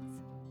Garden Seeds.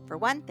 For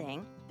one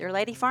thing, they're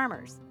lady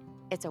farmers.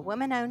 It's a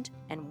woman-owned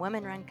and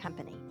woman-run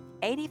company.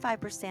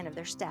 85% of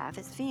their staff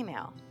is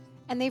female.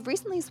 And they've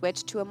recently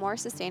switched to a more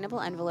sustainable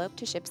envelope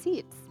to ship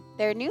seeds.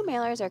 Their new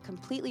mailers are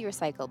completely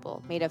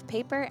recyclable, made of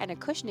paper and a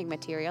cushioning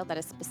material that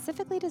is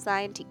specifically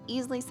designed to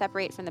easily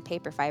separate from the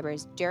paper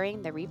fibers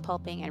during the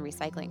repulping and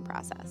recycling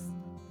process.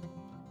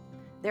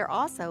 They're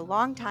also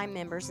longtime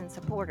members and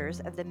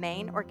supporters of the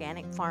Maine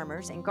Organic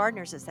Farmers and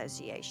Gardeners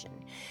Association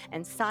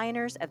and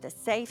signers of the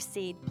Safe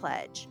Seed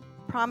Pledge,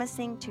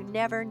 promising to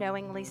never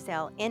knowingly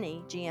sell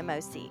any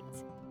GMO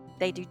seeds.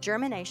 They do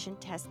germination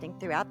testing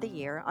throughout the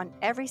year on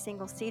every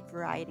single seed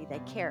variety they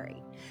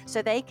carry,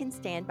 so they can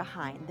stand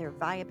behind their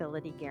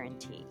viability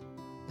guarantee.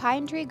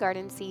 Pine Tree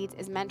Garden Seeds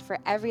is meant for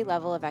every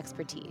level of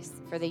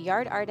expertise, for the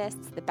yard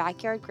artists, the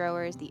backyard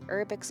growers, the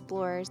herb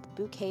explorers, the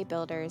bouquet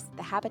builders,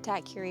 the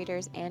habitat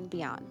curators, and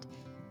beyond.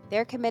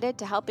 They're committed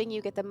to helping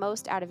you get the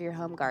most out of your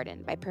home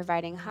garden by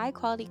providing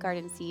high-quality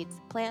garden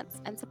seeds,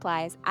 plants, and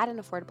supplies at an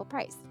affordable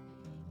price.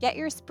 Get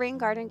your spring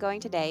garden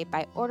going today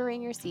by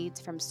ordering your seeds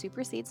from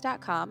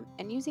superseeds.com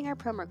and using our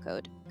promo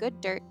code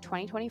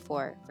GOODDIRT2024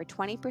 for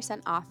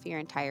 20% off your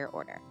entire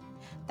order.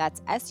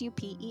 That's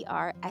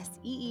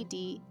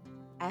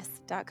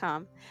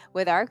SUPERSEEDS.com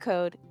with our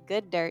code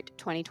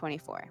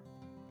GOODDIRT2024.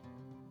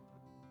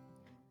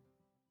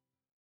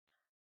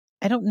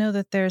 I don't know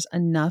that there's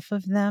enough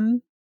of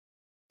them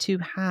to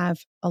have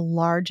a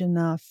large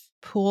enough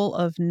pool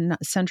of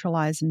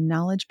centralized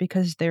knowledge,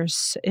 because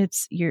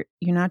you're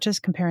not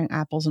just comparing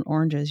apples and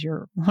oranges.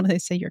 What do they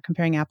say? You're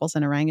comparing apples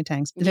and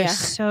orangutans. They're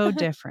so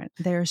different.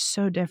 They're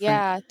so different.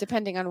 Yeah,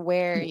 depending on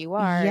where you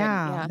are.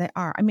 Yeah, they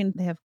are. I mean,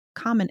 they have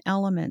common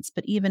elements,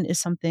 but even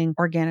is something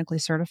organically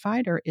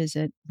certified, or is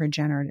it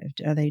regenerative?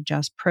 Are they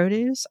just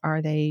produce?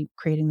 Are they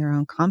creating their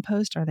own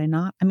compost? Are they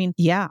not? I mean,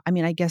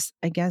 I guess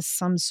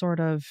some sort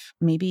of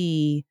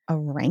maybe a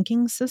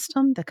ranking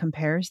system that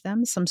compares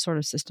them, some sort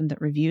of system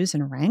that reviews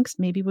and ranks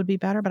maybe would be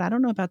better, but I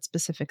don't know about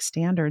specific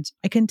standards.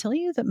 I can tell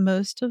you that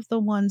most of the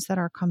ones that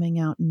are coming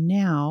out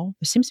now,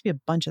 there seems to be a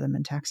bunch of them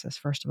in Texas,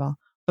 first of all.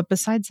 But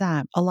besides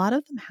that, a lot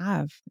of them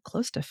have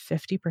close to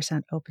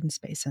 50% open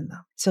space in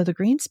them. So the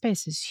green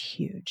space is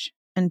huge.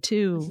 And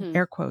to,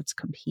 air quotes,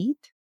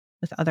 compete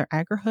with other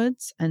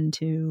Agrihoods and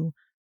to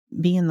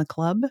be in the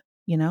club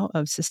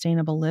of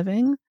sustainable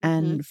living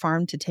and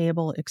farm to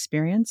table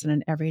experience in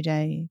an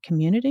everyday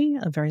community,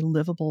 a very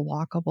livable,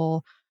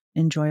 walkable,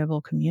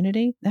 enjoyable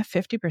community. That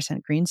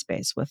 50% green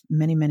space with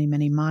many, many,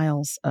 many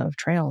miles of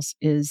trails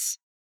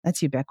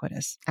that's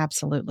ubiquitous.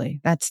 Absolutely.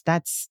 That's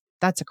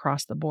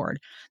across the board.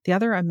 The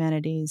other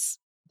amenities,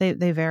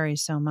 they vary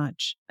so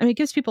much. I mean, it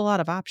gives people a lot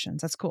of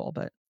options. That's cool.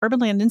 But Urban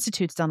Land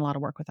Institute's done a lot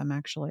of work with them,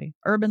 actually.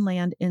 Urban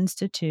Land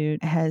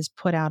Institute has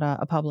put out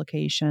a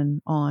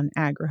publication on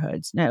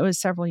Agrihoods. Now, it was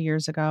several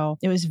years ago.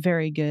 It was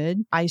very good.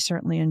 I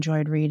certainly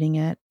enjoyed reading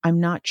it. I'm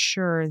not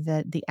sure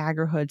that the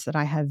Agrihoods that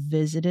I have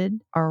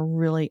visited are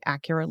really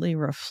accurately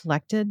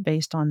reflected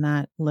based on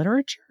that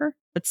literature.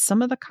 But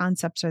some of the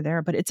concepts are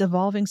there, but it's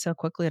evolving so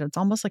quickly that it's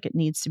almost like it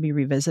needs to be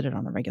revisited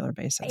on a regular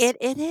basis. It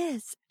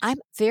is. I'm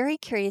very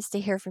curious to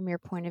hear from your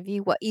point of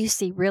view what you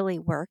see really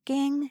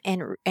working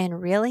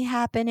and really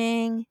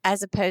happening,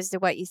 as opposed to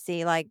what you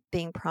see like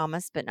being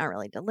promised but not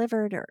really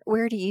delivered. Or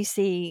where do you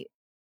see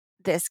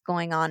this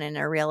going on in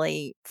a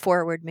really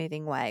forward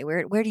moving way?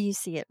 Where do you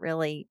see it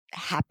really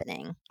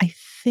happening? I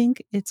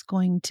think it's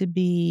going to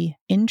be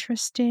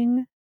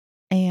interesting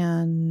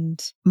and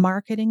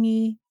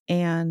marketing-y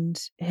and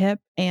hip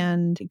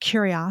and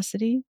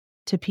curiosity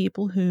to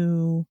people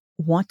who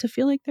want to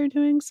feel like they're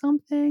doing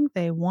something.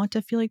 They want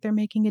to feel like they're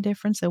making a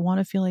difference. They want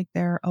to feel like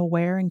they're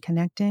aware and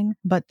connecting,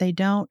 but they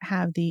don't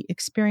have the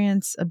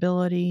experience,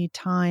 ability,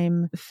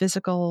 time,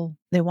 physical.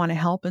 They want to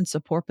help and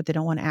support, but they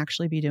don't want to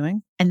actually be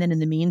doing. And then in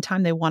the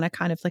meantime, they want to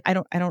kind of like, I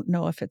don't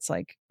know if it's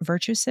like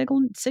virtue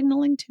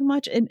signaling too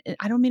much. And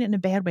I don't mean it in a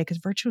bad way, because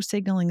virtue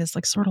signaling is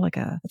like sort of like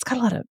it's got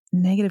a lot of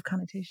negative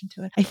connotation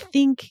to it. I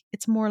think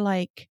it's more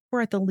like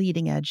we're at the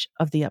leading edge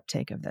of the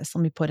uptake of this.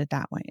 Let me put it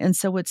that way. And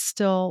so it's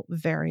still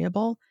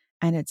variable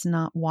and it's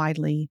not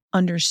widely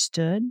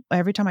understood.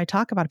 Every time I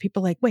talk about it,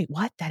 people are like, wait,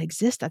 what? That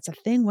exists? That's a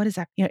thing? What is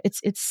that?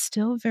 It's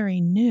still very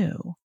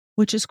new,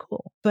 which is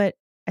cool. But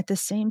at the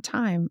same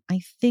time, I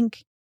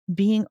think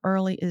being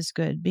early is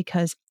good,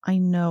 because I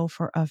know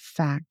for a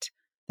fact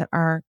that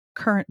our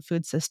current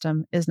food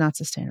system is not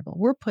sustainable.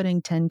 We're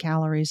putting 10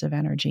 calories of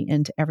energy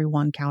into every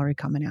 1 calorie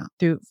coming out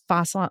through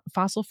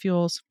fossil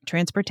fuels,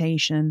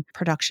 transportation,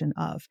 production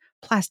of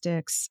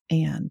plastics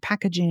and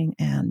packaging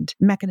and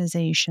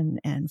mechanization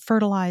and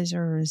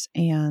fertilizers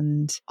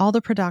and all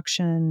the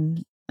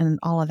production and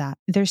all of that.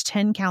 There's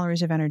 10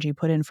 calories of energy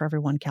put in for every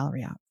 1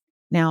 calorie out.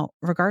 Now,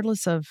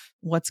 regardless of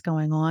what's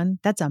going on,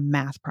 that's a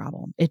math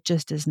problem. It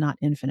just is not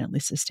infinitely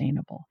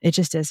sustainable. It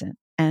just isn't.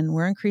 And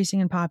we're increasing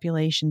in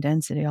population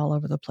density all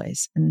over the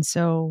place. And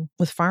so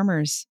with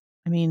farmers,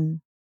 I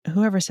mean,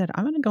 whoever said,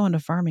 I'm going to go into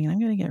farming and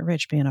I'm going to get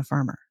rich being a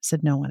farmer,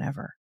 said no one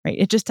ever. Right?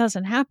 It just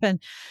doesn't happen.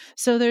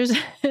 So there's,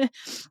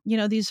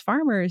 these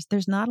farmers,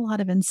 there's not a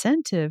lot of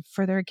incentive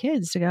for their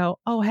kids to go,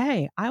 oh,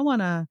 hey, I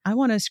want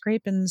to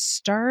scrape and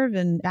starve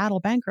and battle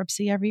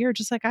bankruptcy every year,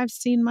 just like I've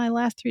seen my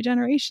last 3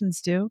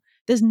 generations do.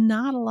 There's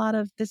not a lot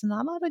of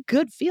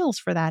good feels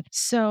for that.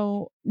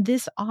 So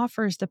this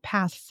offers the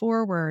path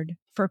forward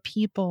for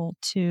people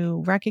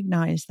to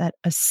recognize that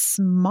a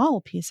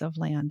small piece of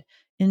land,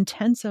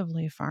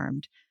 intensively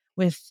farmed,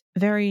 with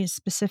very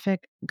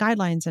specific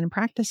guidelines and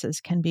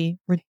practices, can be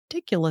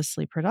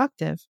ridiculously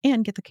productive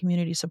and get the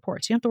community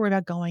support. So you don't have to worry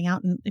about going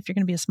out, and if you're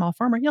going to be a small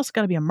farmer, you also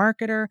got to be a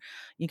marketer,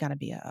 you got to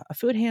be a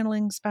food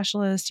handling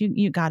specialist,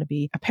 you got to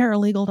be a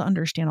paralegal to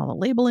understand all the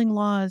labeling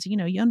laws. You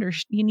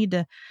need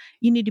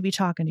to be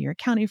talking to your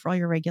county for all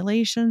your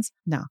regulations.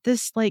 No,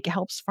 this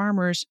helps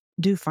farmers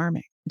do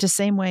farming the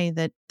same way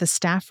that the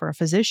staff for a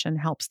physician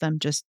helps them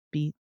just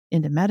be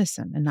into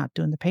medicine and not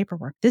doing the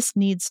paperwork. This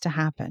needs to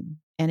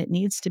happen. And it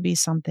needs to be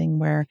something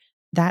where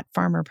that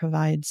farmer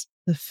provides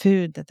the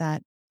food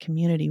that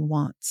community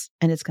wants.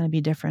 And it's going to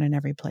be different in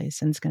every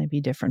place. And it's going to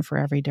be different for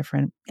every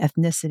different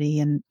ethnicity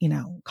and,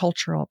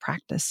 cultural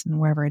practice and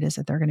wherever it is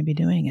that they're going to be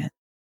doing it.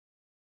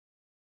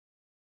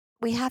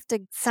 We have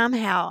to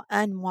somehow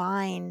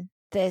unwind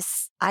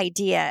this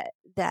idea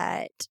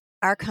that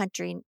our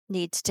country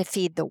needs to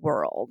feed the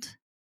world,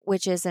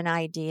 which is an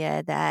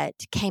idea that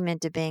came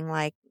into being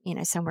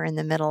somewhere in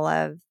the middle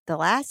of the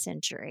last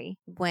century,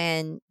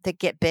 when the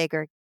get big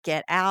or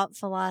get out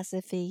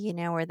philosophy,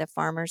 where the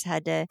farmers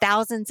had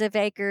thousands of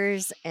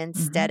acres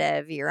instead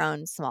of your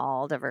own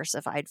small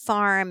diversified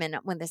farm. And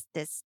when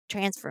this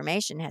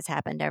transformation has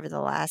happened over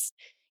the last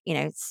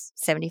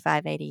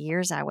 75, 80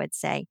 years, I would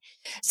say.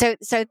 So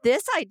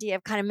this idea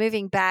of kind of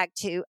moving back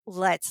to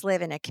let's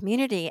live in a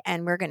community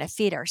and we're going to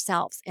feed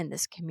ourselves in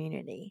this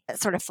community,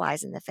 it sort of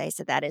flies in the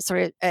face of that. It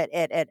sort of,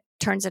 it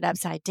turns it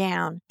upside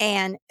down.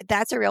 And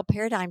that's a real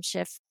paradigm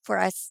shift for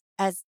us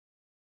as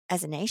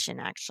a nation,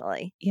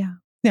 actually. Yeah.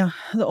 Yeah,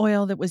 the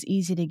oil that was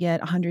easy to get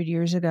 100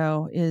 years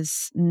ago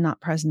is not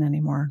present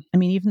anymore. I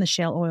mean, even the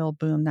shale oil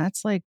boom,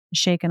 that's like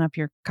shaking up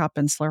your cup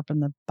and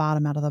slurping the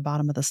bottom out of the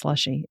bottom of the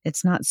slushy.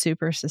 It's not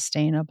super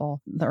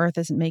sustainable. The earth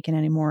isn't making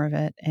any more of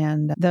it.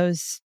 And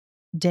those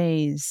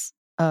days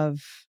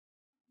of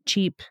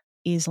cheap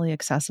easily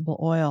accessible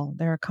oil.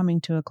 They're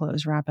coming to a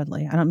close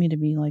rapidly. I don't mean to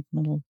be like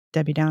little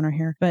Debbie Downer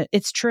here, but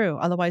it's true.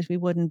 Otherwise, we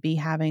wouldn't be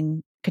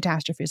having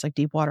catastrophes like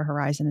Deepwater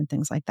Horizon and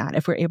things like that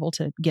if we're able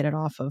to get it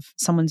off of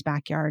someone's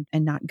backyard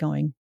and not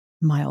going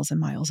miles and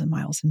miles and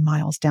miles and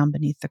miles down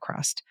beneath the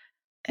crust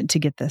and to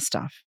get this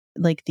stuff.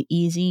 Like the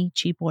easy,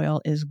 cheap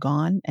oil is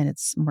gone, and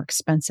it's more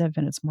expensive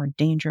and it's more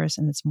dangerous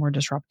and it's more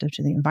disruptive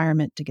to the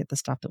environment to get the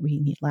stuff that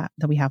we need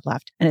that we have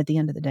left. And at the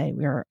end of the day,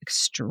 we are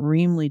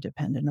extremely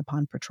dependent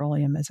upon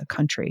petroleum as a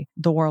country.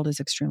 The world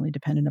is extremely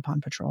dependent upon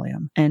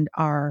petroleum, and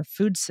our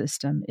food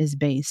system is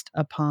based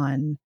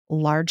upon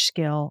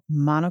large-scale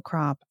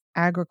monocrop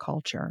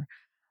agriculture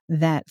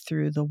that,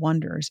 through the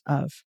wonders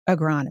of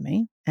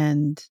agronomy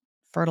and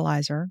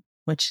fertilizer,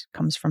 which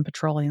comes from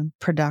petroleum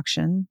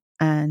production,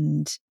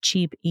 and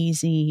cheap,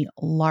 easy,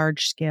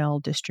 large-scale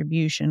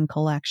distribution,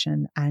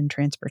 collection, and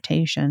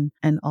transportation,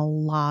 and a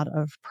lot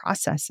of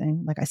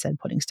processing, like I said,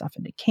 putting stuff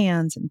into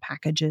cans and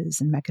packages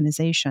and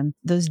mechanization.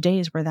 Those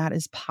days where that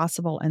is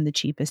possible and the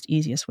cheapest,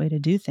 easiest way to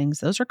do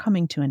things, those are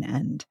coming to an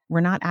end. We're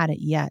not at it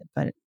yet,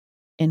 but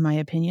in my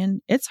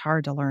opinion, it's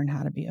hard to learn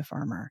how to be a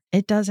farmer.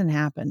 It doesn't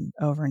happen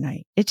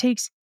overnight. It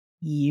takes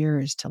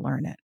years to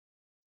learn it.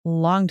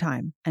 Long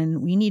time.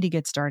 And we need to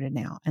get started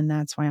now. And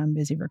that's why I'm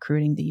busy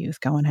recruiting the youth,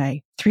 going,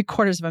 hey,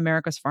 3/4 of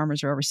America's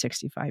farmers are over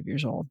 65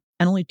 years old,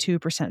 and only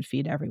 2%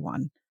 feed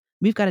everyone.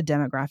 We've got a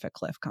demographic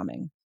cliff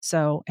coming.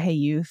 So, hey,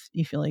 youth,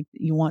 you feel like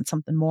you want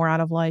something more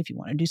out of life. You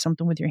want to do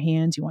something with your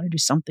hands. You want to do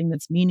something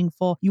that's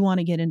meaningful. You want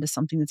to get into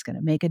something that's going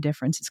to make a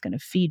difference. It's going to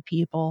feed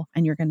people,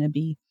 and you're going to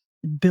be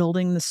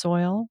building the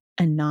soil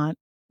and not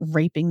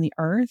raping the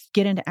earth.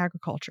 Get into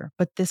agriculture,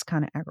 but this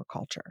kind of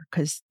agriculture,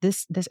 because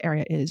this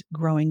area is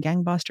growing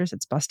gangbusters.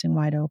 It's busting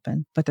wide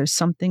open, but there's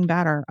something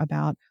better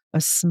about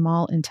a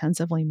small,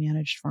 intensively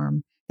managed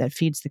farm that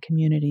feeds the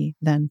community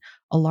than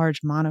a large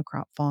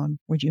monocrop farm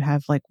where you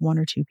have like one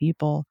or two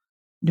people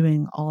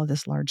doing all of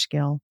this large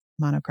scale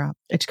monocrop.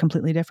 It's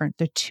completely different.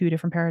 They're two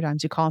different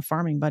paradigms. You call it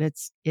farming, but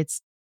it's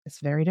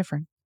very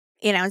different.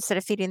 Instead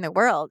of feeding the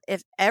world,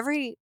 if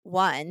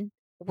everyone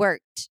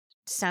worked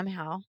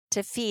somehow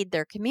to feed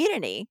their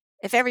community,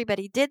 if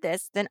everybody did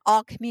this, then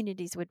all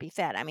communities would be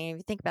fed. I mean, if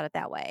you think about it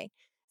that way,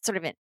 sort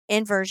of an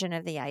inversion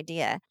of the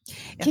idea.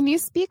 Can you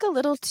speak a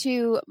little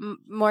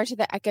more to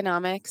the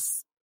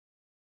economics,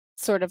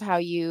 sort of how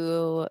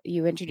you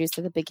introduced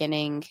at the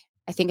beginning?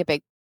 I think a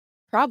big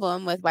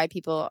problem with why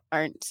people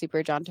aren't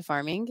super drawn to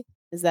farming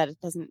is that it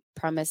doesn't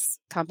promise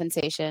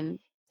compensation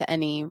to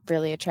any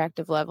really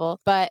attractive level.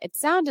 But it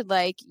sounded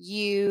like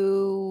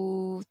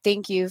you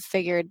think you've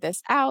figured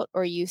this out,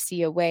 or you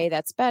see a way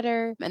that's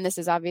better. And this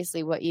is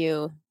obviously what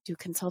you do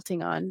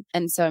consulting on.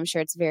 And so I'm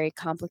sure it's very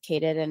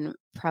complicated and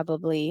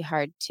probably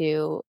hard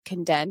to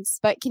condense.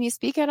 But can you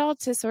speak at all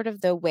to sort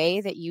of the way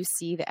that you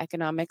see the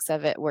economics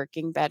of it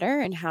working better,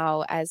 and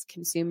how, as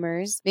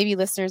consumers, maybe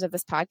listeners of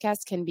this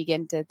podcast, can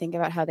begin to think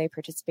about how they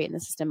participate in the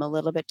system a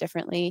little bit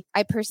differently?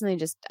 I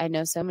personally I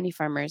know so many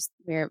farmers.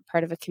 We're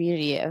part of a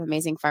community of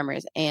amazing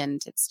farmers.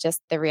 And it's just,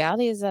 the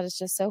reality is that it's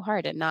just so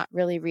hard and not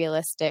really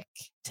realistic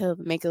to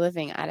make a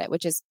living at it,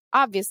 which is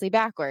obviously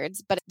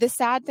backwards. But the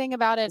sad thing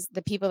about it is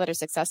the people that are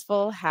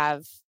successful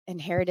have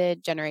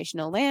inherited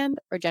generational land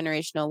or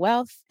generational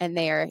wealth, and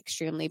they are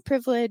extremely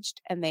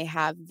privileged, and they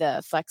have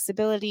the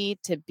flexibility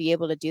to be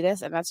able to do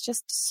this. And that's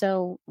just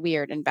so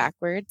weird and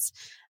backwards,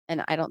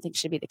 and I don't think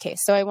should be the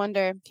case. So I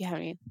wonder if you have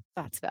any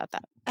thoughts about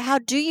that. How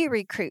do you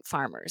recruit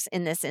farmers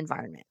in this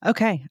environment?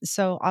 Okay,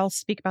 so I'll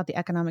speak about the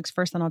economics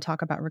first, then I'll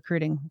talk about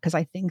recruiting, because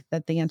I think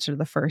that the answer to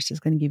the first is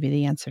going to give you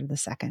the answer to the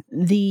second.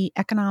 The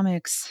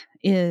economics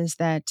is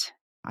that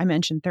I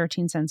mentioned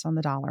 13 cents on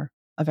the dollar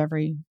of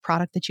every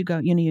product that you go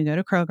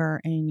to Kroger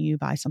and you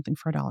buy something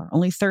for $1.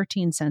 Only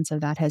 13 cents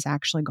of that has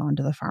actually gone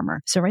to the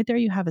farmer. So right there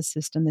you have a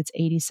system that's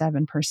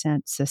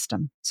 87%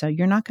 system. So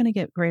you're not going to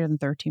get greater than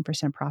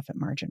 13% profit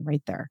margin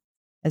right there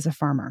as a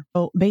farmer.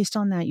 So based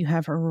on that, you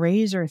have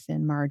razor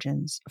thin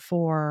margins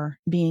for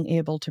being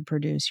able to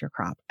produce your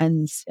crop.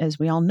 And as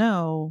we all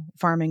know,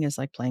 farming is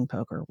like playing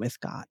poker with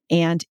God.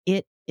 And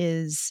it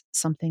is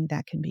something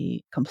that can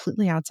be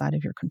completely outside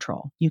of your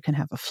control. You can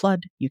have a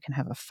flood, you can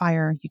have a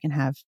fire, you can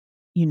have,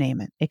 you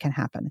name it, it can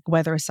happen.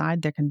 Weather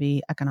aside, there can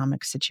be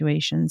economic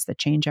situations that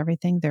change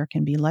everything. There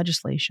can be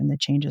legislation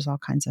that changes all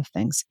kinds of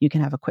things. You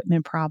can have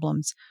equipment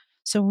problems.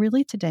 So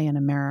really today in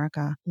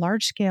America,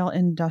 large-scale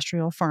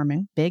industrial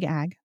farming, big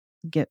ag,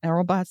 get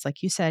arrow butts,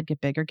 like you said, get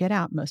big or get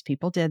out. Most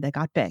people did. They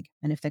got big.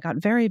 And if they got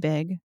very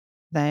big,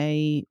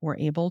 they were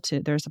able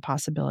to, there's a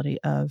possibility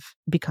of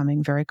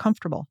becoming very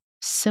comfortable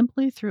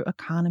simply through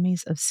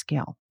economies of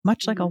scale,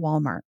 much like a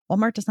Walmart.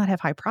 Walmart does not have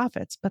high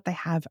profits, but they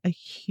have a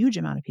huge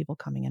amount of people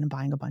coming in and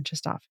buying a bunch of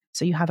stuff.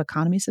 So you have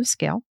economies of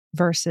scale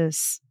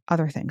versus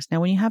other things.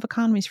 Now, when you have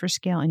economies for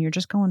scale and you're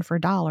just going for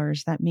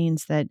dollars, that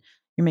means that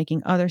you're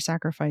making other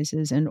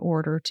sacrifices in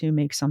order to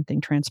make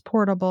something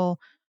transportable,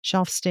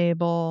 shelf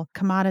stable,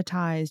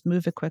 commoditized,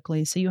 move it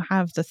quickly. So you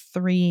have the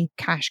three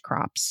cash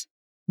crops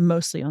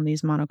mostly on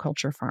these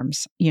monoculture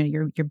farms,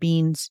 your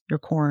beans, your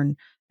corn,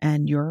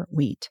 and your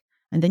wheat.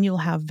 And then you'll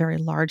have very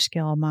large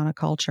scale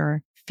monoculture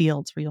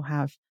fields where you'll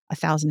have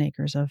 1,000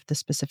 acres of the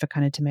specific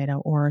kind of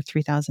tomato or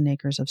 3,000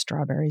 acres of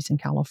strawberries in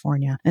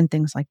California and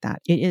things like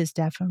that. It is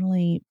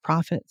definitely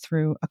profit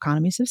through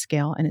economies of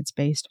scale, and it's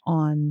based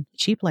on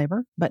cheap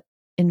labor, but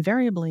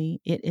invariably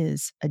it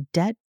is a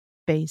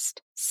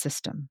debt-based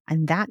system.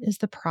 And that is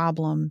the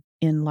problem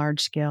in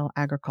large-scale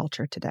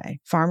agriculture today.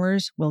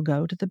 Farmers will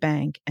go to the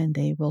bank and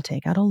they will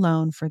take out a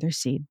loan for their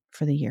seed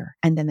for the year.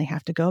 And then they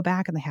have to go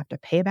back and they have to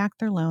pay back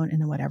their loan.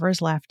 And then whatever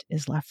is left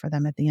for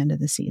them at the end of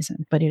the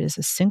season. But it is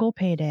a single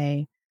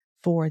payday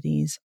for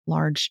these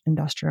large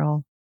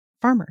industrial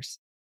farmers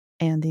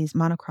and these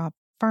monocrop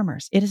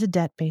farmers. It is a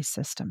debt-based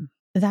system.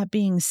 That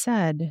being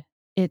said,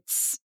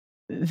 it's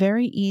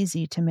very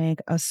easy to make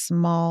a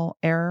small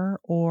error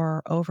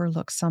or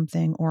overlook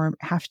something, or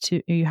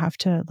you have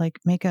to like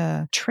make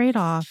a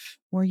trade-off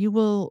where you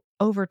will,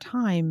 over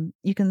time,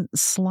 you can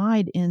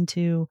slide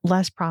into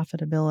less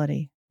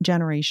profitability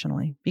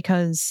generationally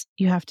because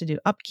you have to do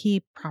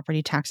upkeep.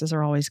 Property taxes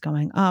are always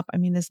going up. I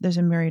mean, there's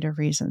a myriad of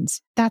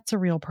reasons. That's a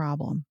real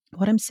problem.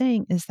 What I'm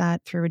saying is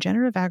that through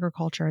regenerative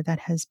agriculture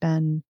that has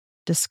been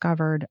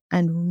discovered,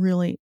 and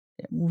really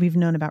we've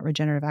known about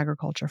regenerative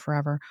agriculture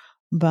forever,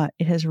 but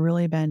it has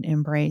really been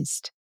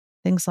embraced.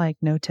 Things like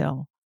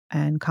no-till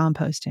and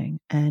composting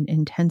and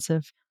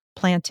intensive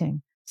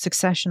planting,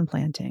 succession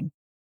planting,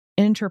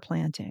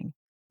 interplanting,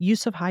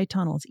 use of high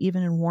tunnels,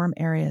 even in warm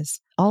areas.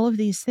 All of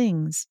these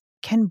things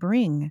can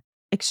bring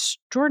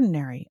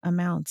extraordinary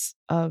amounts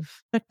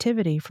of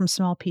activity from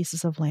small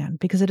pieces of land,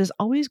 because it is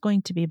always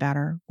going to be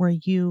better where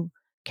you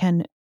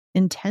can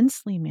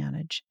intensely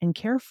manage and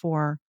care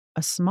for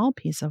a small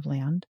piece of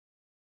land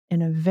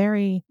in a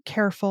very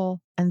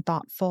careful and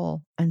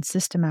thoughtful and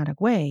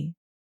systematic way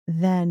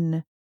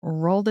than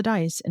roll the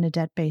dice in a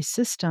debt-based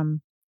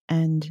system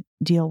and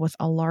deal with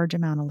a large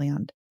amount of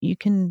land. You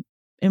can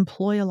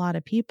employ a lot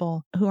of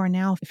people who are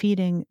now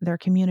feeding their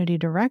community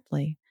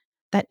directly.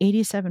 That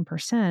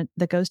 87%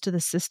 that goes to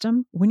the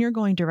system, when you're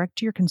going direct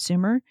to your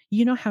consumer,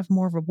 you don't have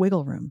more of a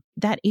wiggle room.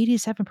 That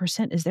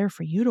 87% is there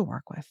for you to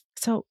work with.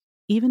 So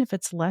even if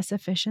it's less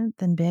efficient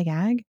than big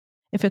ag,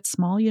 if it's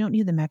small, you don't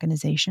need the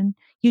mechanization.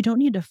 You don't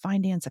need to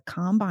finance a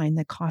combine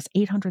that costs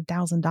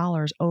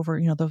 $800,000 over,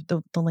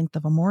 the length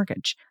of a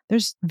mortgage.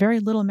 There's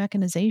very little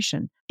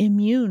mechanization,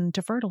 immune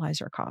to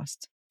fertilizer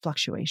cost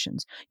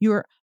fluctuations.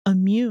 You're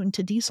immune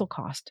to diesel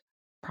cost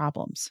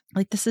problems.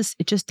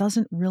 It just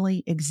doesn't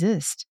really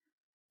exist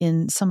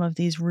in some of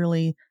these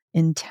really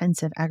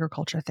intensive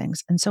agriculture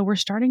things. And so we're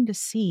starting to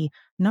see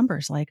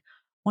numbers like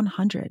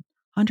 100,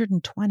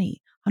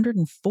 120,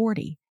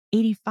 140,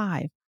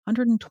 85,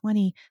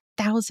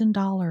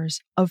 $120,000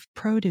 of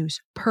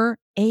produce per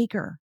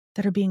acre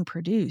that are being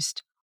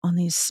produced on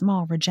these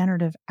small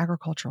regenerative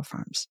agricultural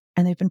farms.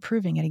 And they've been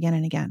proving it again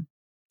and again.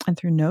 And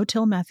through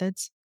no-till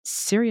methods,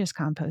 serious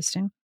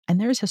composting, and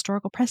there's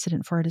historical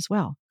precedent for it as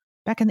well.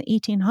 Back in the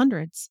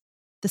 1800s,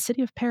 the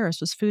city of Paris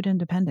was food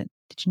independent.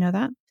 Did you know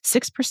that?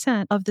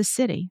 6% of the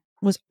city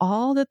was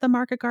all that the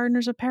market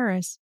gardeners of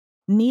Paris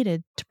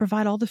needed to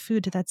provide all the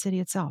food to that city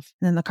itself.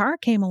 And then the car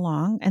came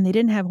along and they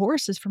didn't have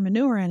horses for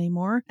manure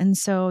anymore. And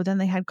so then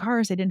they had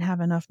cars, they didn't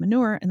have enough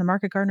manure. And the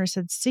market gardener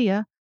said, see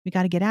ya, we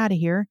got to get out of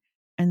here.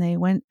 And they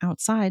went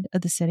outside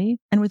of the city.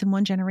 And within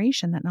one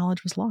generation, that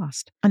knowledge was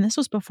lost. And this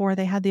was before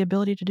they had the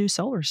ability to do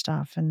solar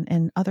stuff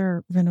and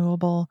other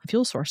renewable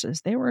fuel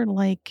sources. They were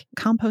like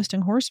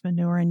composting horse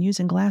manure and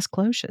using glass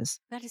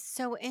cloches. That is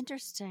so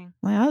interesting.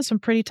 Well, that was some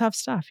pretty tough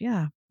stuff.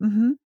 Yeah.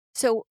 Mm-hmm.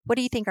 So what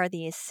do you think are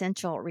the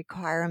essential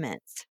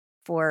requirements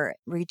for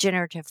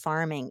regenerative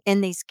farming in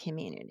these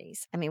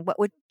communities? I mean, what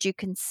would you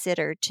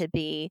consider to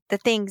be the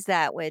things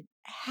that would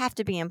have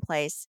to be in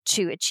place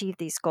to achieve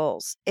these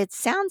goals? It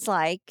sounds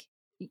like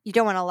you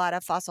don't want a lot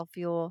of fossil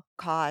fuel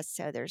costs,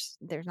 so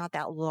there's not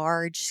that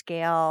large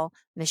scale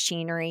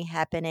machinery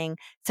happening.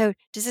 So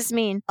does this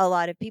mean a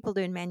lot of people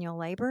doing manual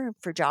labor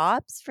for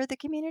jobs for the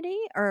community,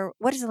 or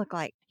what does it look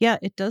like? Yeah,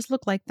 it does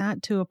look like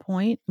that to a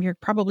point. You're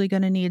probably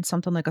going to need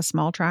something like a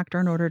small tractor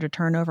in order to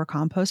turn over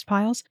compost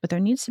piles, but there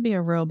needs to be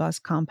a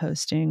robust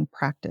composting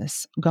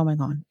practice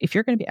going on. If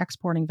you're going to be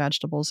exporting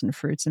vegetables and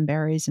fruits and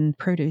berries and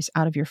produce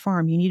out of your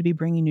farm, you need to be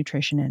bringing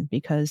nutrition in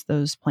because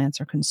those plants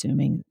are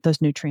consuming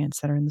those nutrients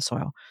that are in the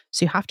soil.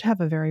 So you have to have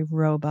a very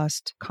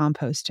robust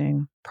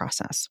composting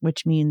process,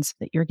 which means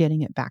that you're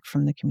getting it back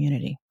from the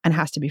community and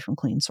has to be from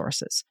clean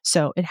sources.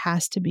 So it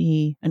has to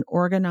be an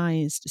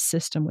organized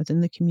system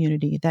within the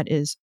community that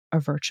is a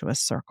virtuous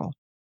circle.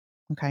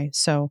 Okay.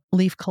 So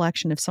leaf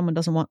collection, if someone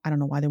doesn't want, I don't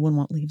know why they wouldn't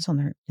want leaves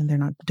and they're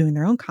not doing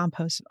their own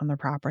compost on their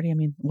property. I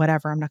mean,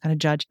 whatever, I'm not going to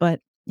judge, but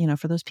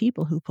for those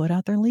people who put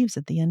out their leaves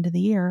at the end of the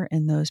year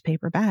in those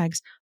paper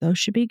bags, those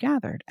should be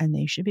gathered and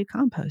they should be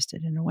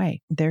composted in a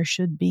way. There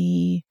should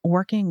be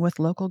working with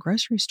local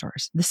grocery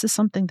stores. This is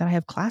something that I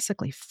have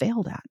classically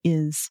failed at,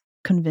 is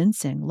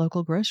convincing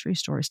local grocery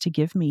stores to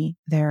give me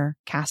their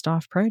cast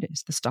off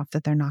produce, the stuff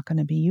that they're not going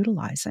to be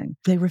utilizing.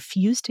 They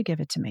refuse to give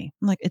it to me.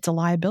 I'm like, it's a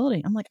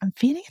liability. I'm like, I'm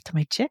feeding it to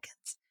my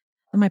chickens.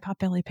 my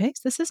potbelly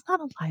pigs, this is not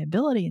a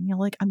liability. And you're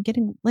like, I'm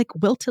getting like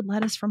wilted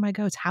lettuce from my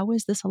goats. How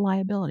is this a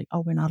liability?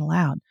 Oh, we're not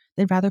allowed.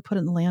 They'd rather put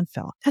it in the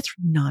landfill. That's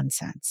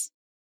nonsense.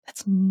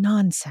 That's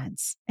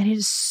nonsense. And it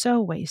is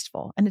so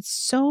wasteful. And it's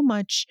so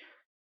much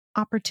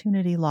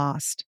opportunity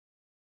lost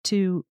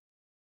to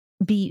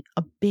be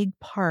a big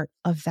part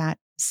of that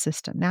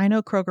system. Now, I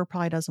know Kroger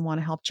probably doesn't want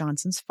to help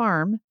Johnson's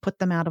Farm put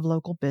them out of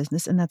local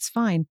business, and that's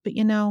fine. But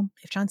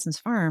if Johnson's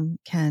Farm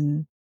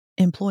can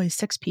employ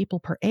 6 people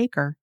per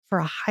acre for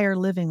a higher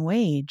living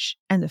wage,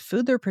 and the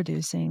food they're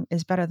producing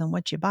is better than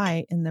what you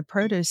buy in the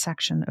produce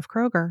section of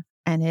Kroger,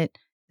 and it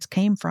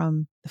came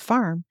from the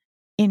farm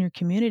in your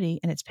community,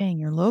 and it's paying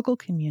your local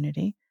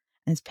community,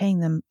 and it's paying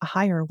them a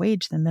higher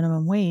wage than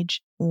minimum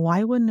wage,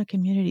 why wouldn't a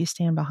community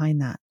stand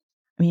behind that?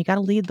 I mean, you got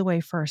to lead the way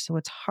first. So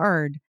it's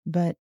hard,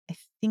 but I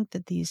think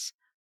that these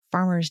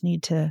farmers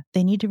need to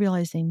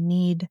realize they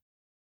need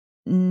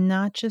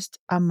not just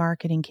a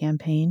marketing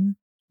campaign,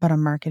 but a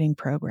marketing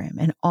program,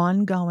 an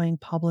ongoing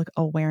public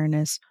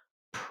awareness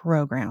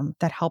program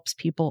that helps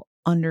people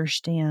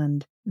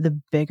understand the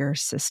bigger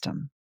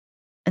system.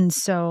 And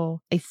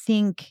so I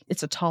think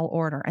it's a tall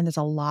order, and there's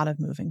a lot of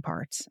moving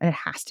parts, and it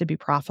has to be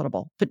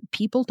profitable. But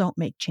people don't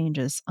make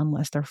changes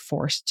unless they're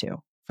forced to,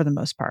 for the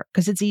most part,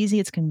 because it's easy,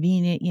 it's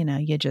convenient.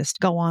 You just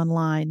go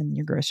online and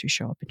your groceries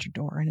show up at your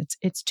door, and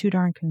it's too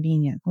darn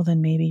convenient. Well, then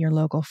maybe your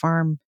local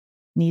farm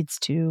needs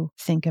to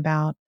think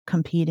about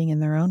competing in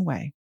their own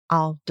way.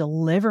 I'll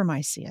deliver my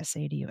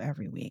CSA to you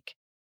every week.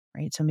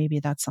 Right. So maybe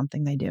that's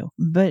something they do.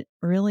 But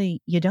really,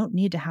 you don't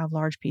need to have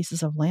large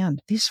pieces of land.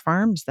 These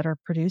farms that are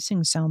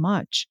producing so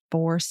much,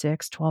 4,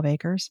 6, 12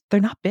 acres, they're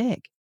not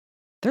big.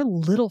 They're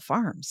little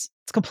farms.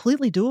 It's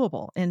completely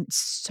doable in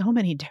so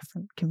many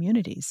different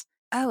communities.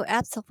 Oh,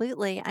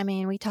 absolutely. I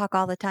mean, we talk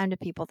all the time to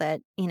people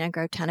that,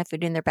 grow a ton of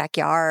food in their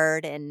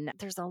backyard, and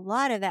there's a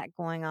lot of that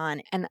going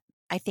on. And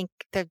I think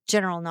the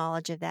general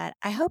knowledge of that,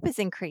 I hope, is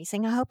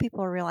increasing. I hope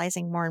people are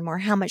realizing more and more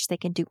how much they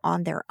can do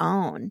on their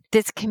own.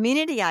 This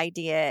community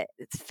idea,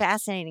 it's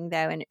fascinating,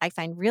 though, and I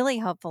find really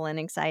helpful and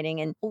exciting.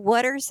 And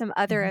what are some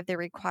other of the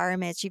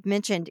requirements? You've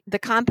mentioned the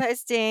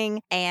composting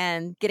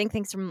and getting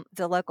things from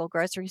the local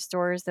grocery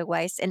stores, the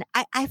waste. And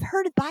I've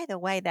heard, by the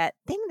way, that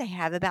thing they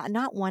have about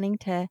not wanting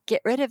to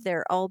get rid of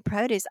their old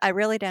produce. I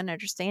really don't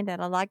understand that.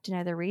 I'd like to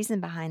know the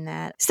reason behind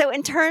that. So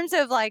in terms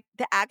of like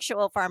the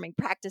actual farming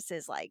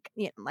practices, like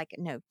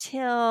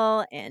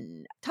no-till,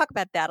 and talk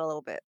about that a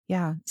little bit.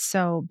 Yeah.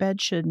 So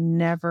beds should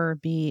never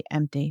be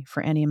empty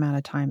for any amount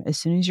of time. As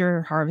soon as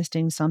you're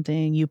harvesting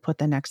something, you put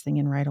the next thing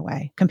in right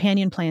away.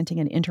 Companion planting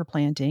and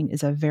interplanting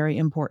is a very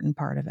important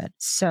part of it.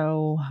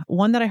 So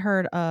one that I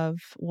heard of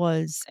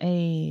was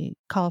a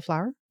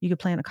cauliflower. You could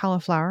plant a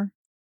cauliflower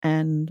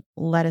and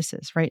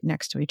lettuces right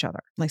next to each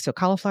other. So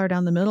cauliflower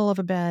down the middle of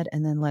a bed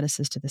and then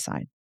lettuces to the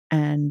side.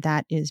 And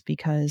that is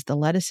because the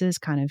lettuces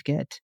kind of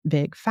get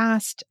big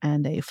fast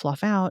and they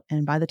fluff out.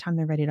 And by the time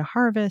they're ready to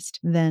harvest,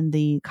 then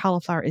the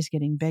cauliflower is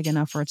getting big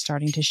enough where it's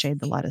starting to shade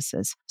the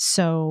lettuces.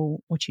 So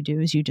what you do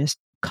is you just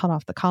cut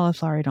off the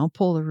cauliflower. You don't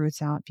pull the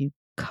roots out. You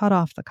cut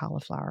off the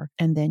cauliflower,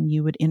 and then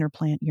you would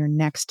interplant your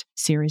next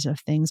series of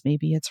things.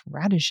 Maybe it's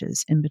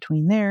radishes in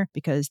between there,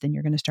 because then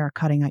you're going to start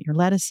cutting out your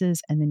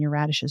lettuces, and then your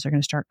radishes are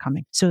going to start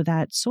coming. So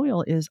that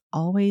soil is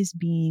always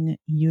being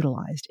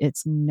utilized.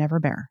 It's never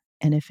bare.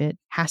 And if it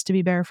has to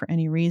be bare for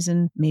any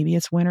reason, maybe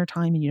it's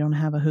wintertime and you don't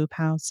have a hoop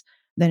house,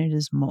 then it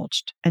is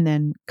mulched. And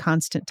then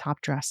constant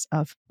top dress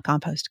of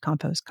compost.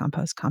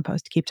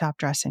 Keep top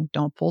dressing.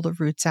 Don't pull the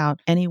roots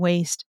out. Any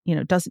waste,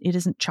 it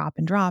isn't chop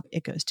and drop.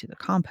 It goes to the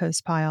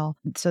compost pile.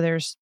 So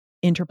there's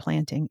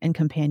interplanting and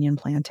companion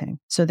planting.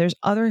 So there's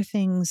other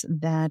things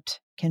that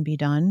can be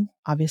done.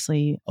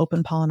 Obviously,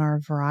 open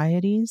pollinar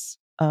varieties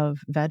of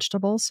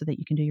vegetables so that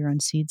you can do your own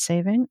seed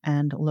saving,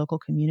 and local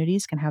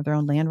communities can have their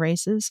own land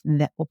races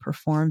that will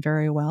perform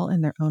very well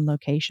in their own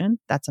location.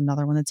 That's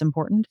another one that's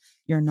important.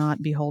 You're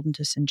not beholden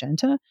to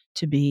Syngenta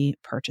to be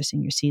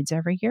purchasing your seeds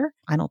every year.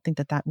 I don't think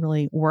that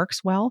really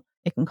works well.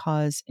 It can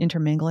cause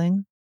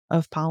intermingling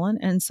of pollen,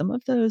 and some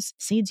of those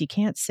seeds, you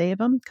can't save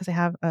them because they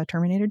have a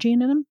terminator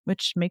gene in them,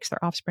 which makes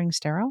their offspring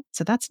sterile.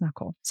 So that's not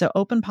cool. So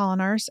open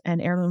pollinars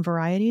and heirloom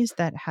varieties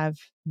that have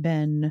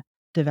been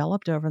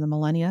developed over the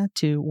millennia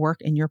to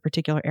work in your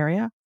particular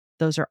area,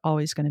 those are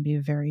always going to be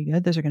very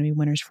good. Those are going to be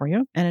winners for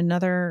you. And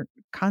another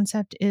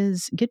concept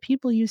is get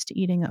people used to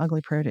eating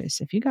ugly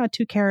produce. If you got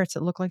 2 carrots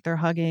that look like they're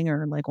hugging,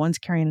 or like one's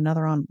carrying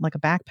another on like a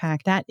backpack,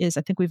 that is,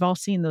 I think we've all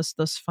seen those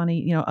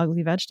funny,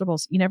 ugly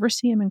vegetables. You never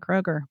see them in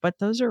Kroger, but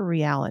those are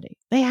reality.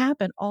 They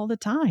happen all the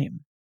time.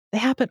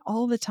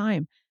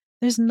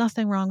 There's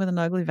nothing wrong with an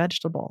ugly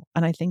vegetable.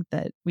 And I think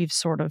that we've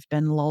sort of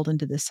been lulled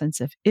into this sense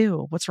of,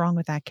 ew, what's wrong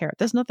with that carrot?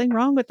 There's nothing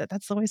wrong with it.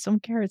 That's the way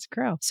some carrots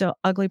grow. So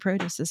ugly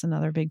produce is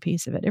another big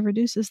piece of it. It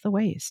reduces the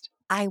waste.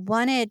 I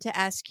wanted to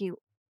ask you,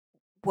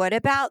 what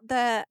about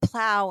the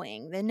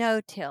plowing, the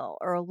no-till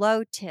or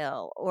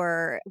low-till,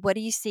 or what do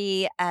you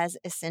see as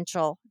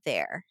essential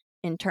there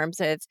in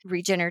terms of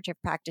regenerative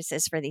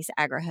practices for these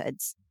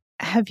Agrihoods?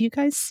 Have you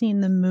guys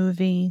seen the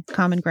movie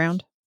Common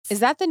Ground?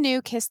 Is that the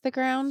new Kiss the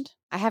Ground?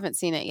 I haven't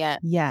seen it yet.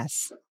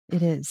 Yes,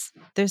 it is.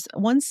 There's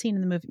one scene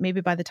in the movie,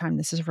 maybe by the time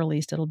this is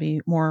released, it'll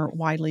be more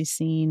widely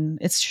seen.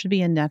 It should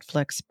be in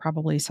Netflix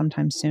probably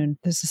sometime soon.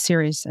 There's a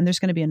series, and there's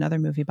going to be another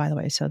movie, by the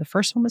way. So the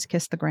first one was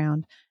Kiss the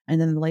Ground. And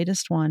then the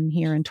latest one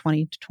here in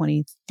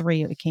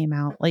 2023, it came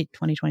out late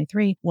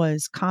 2023,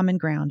 was Common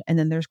Ground. And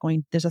then there's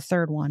a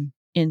third one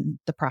in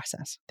the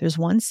process. There's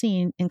one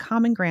scene in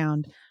Common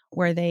Ground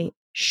where they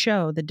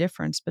show the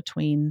difference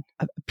between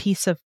a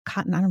piece of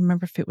cotton. I don't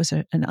remember if it was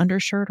an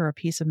undershirt or a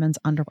piece of men's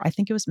underwear. I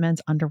think it was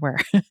men's underwear.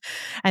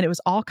 And it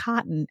was all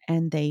cotton,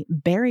 and they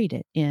buried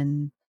it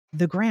in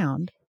the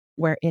ground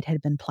where it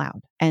had been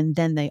plowed. And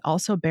then they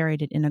also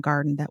buried it in a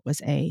garden that was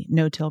a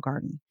no-till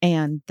garden.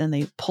 And then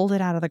they pulled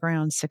it out of the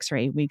ground 6 or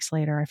 8 weeks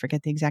later. I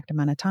forget the exact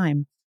amount of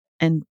time.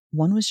 And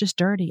one was just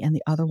dirty and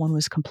the other one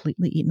was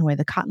completely eaten away.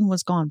 The cotton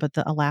was gone, but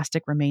the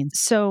elastic remains.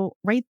 So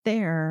right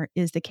there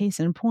is the case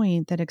in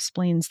point that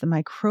explains the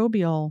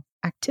microbial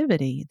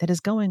activity that is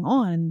going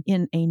on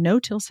in a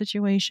no-till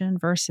situation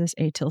versus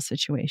a till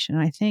situation.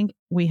 And I think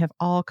we have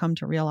all come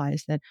to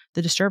realize that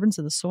the disturbance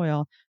of the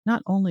soil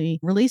not only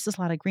releases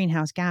a lot of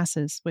greenhouse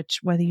gases,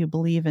 which whether you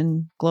believe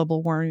in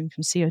global warming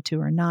from CO2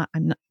 or not,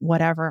 I'm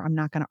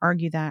not going to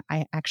argue that.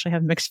 I actually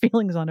have mixed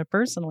feelings on it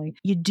personally.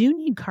 You do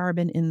need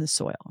carbon in the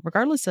soil,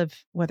 regardless of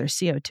whether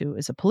CO2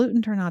 is a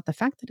pollutant or not. The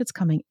fact that it's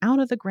coming out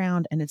of the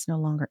ground and it's no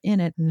longer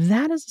in it,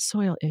 that is a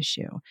soil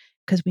issue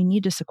because we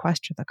need to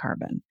sequester the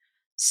carbon.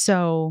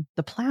 So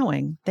the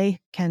plowing, they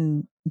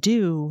can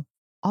do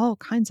all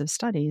kinds of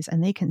studies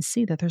and they can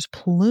see that there's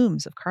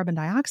plumes of carbon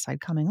dioxide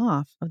coming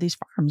off of these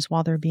farms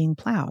while they're being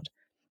plowed.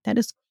 That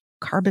is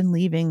carbon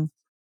leaving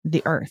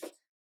the earth.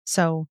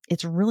 So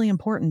it's really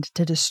important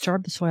to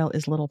disturb the soil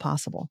as little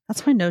possible.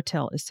 That's why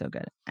no-till is so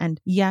good.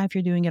 And yeah, if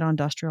you're doing it on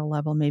industrial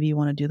level, maybe you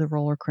want to do the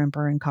roller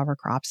crimper and cover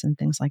crops and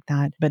things like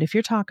that. But if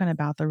you're talking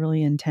about the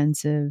really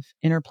intensive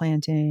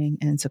interplanting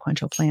and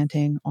sequential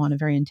planting on a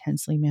very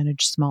intensely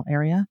managed small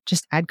area,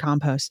 just add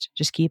compost,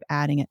 just keep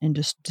adding it and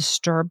just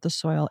disturb the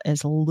soil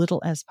as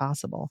little as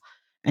possible.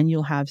 And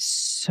you'll have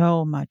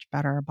so much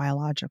better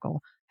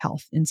biological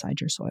health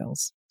inside your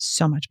soils.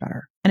 So much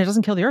better. And it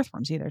doesn't kill the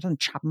earthworms either. It doesn't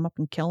chop them up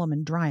and kill them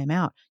and dry them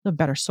out. You'll have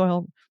better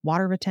soil,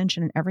 water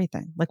retention, and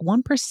everything. Like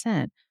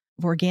 1%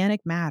 of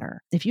organic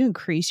matter. If you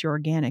increase your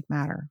organic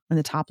matter in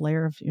the top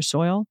layer of your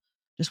soil,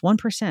 just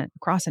 1%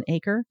 across an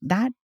acre,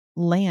 that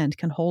land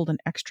can hold an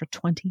extra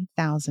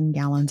 20,000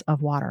 gallons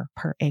of water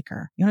per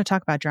acre. You want to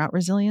talk about drought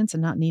resilience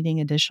and not needing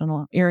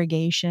additional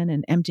irrigation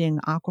and emptying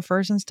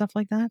aquifers and stuff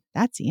like that?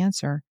 That's the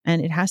answer.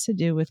 And it has to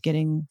do with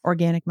getting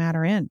organic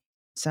matter in.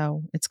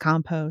 So it's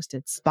compost,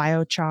 it's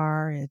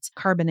biochar, it's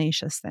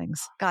carbonaceous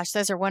things. Gosh,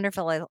 those are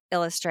wonderful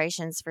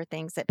illustrations for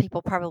things that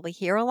people probably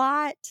hear a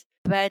lot,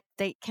 but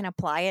they can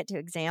apply it to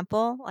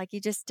example like you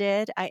just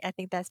did. I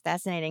think that's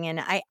fascinating. And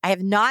I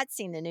have not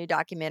seen the new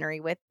documentary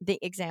with the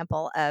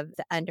example of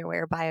the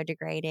underwear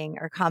biodegrading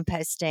or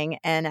composting.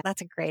 And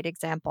that's a great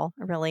example.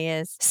 It really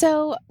is.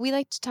 So we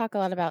like to talk a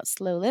lot about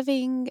slow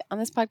living on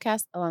this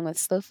podcast, along with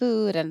slow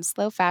food and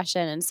slow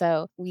fashion. And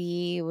so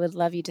we would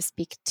love you to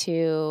speak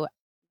to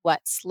what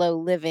slow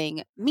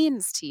living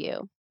means to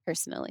you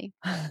personally.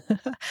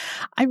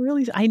 I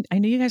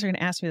knew you guys are going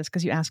to ask me this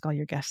because you ask all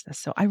your guests this.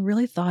 So I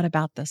really thought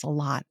about this a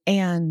lot,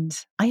 and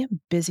I am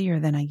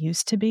busier than I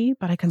used to be,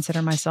 but I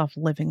consider myself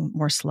living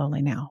more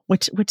slowly now,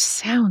 which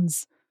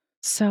sounds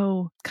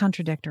so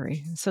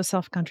contradictory, so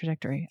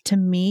self-contradictory. To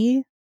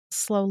me,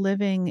 slow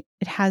living,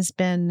 it has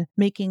been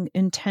making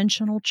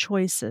intentional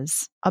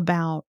choices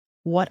about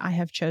what I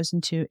have chosen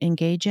to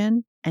engage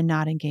in and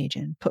not engage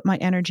in, put my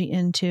energy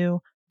into,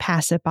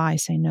 pass it by,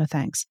 say no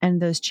thanks.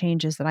 And those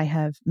changes that I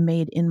have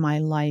made in my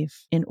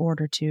life in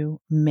order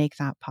to make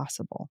that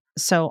possible.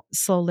 So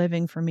slow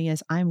living for me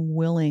is I'm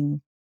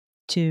willing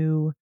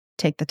to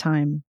take the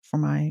time for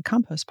my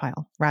compost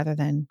pile rather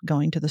than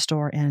going to the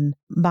store and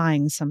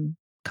buying some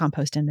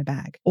compost in a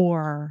bag,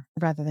 or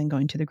rather than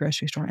going to the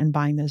grocery store and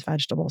buying those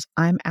vegetables.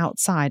 I'm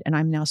outside and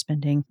I'm now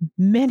spending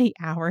many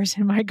hours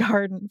in my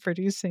garden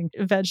producing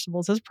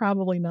vegetables. It's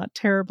probably not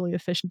terribly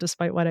efficient,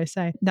 despite what I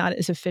say, not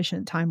as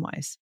efficient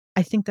time-wise.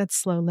 I think that's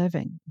slow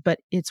living, but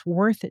it's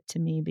worth it to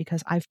me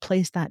because I've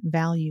placed that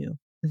value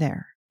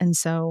there. And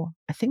so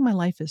I think my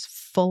life is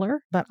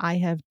fuller, but I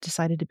have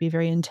decided to be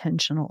very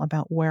intentional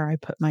about where I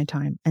put my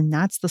time. And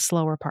that's the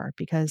slower part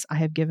because I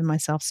have given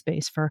myself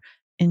space for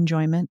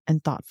enjoyment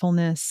and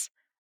thoughtfulness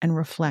and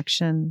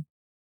reflection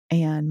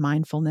and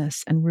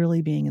mindfulness and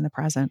really being in the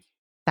present.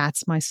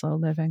 That's my slow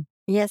living.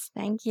 Yes,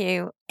 thank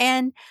you.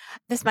 And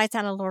this might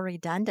sound a little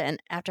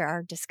redundant after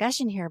our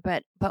discussion here,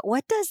 but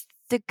what does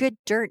the good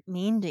dirt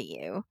mean to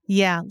you?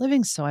 Yeah,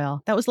 living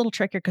soil. That was a little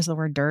trickier because of the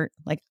word dirt.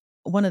 Like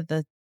one of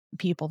the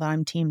people that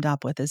I'm teamed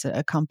up with is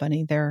a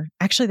company. They're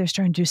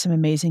starting to do some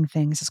amazing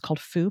things. It's called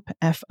FOOP,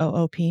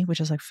 FOOP,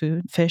 which is like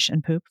food, fish,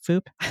 and poop.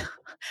 FOOP.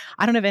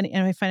 I don't have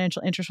any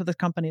financial interest with this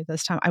company at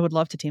this time. I would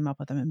love to team up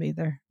with them and be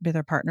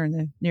their partner in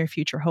the near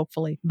future,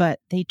 hopefully. But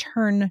they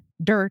turn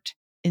dirt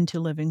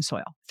into living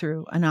soil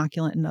through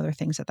inoculant and other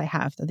things that they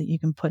have that you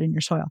can put in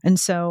your soil. And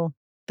so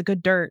The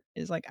good dirt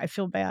is like, I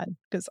feel bad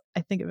because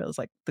I think of it as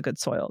like the good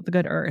soil, the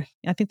good earth.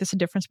 I think there's a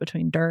difference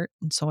between dirt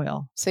and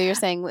soil. So you're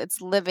saying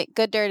it's living,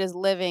 good dirt is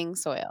living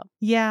soil.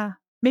 Yeah.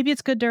 Maybe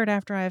it's good dirt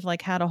after I've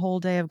like had a whole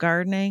day of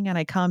gardening and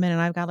I come in and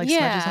I've got like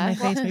smudges on my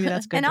face. Maybe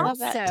that's good And dirt. Love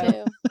that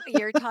also, too.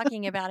 you're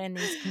talking about in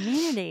these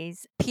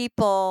communities,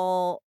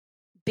 people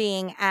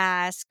being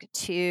asked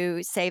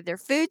to save their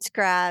food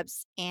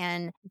scraps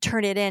and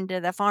turn it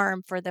into the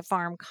farm for the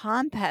farm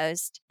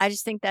compost. I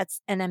just think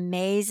that's an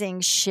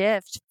amazing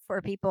shift for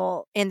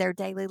people in their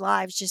daily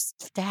lives,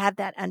 just to have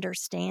that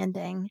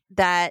understanding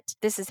that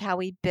this is how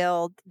we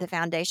build the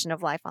foundation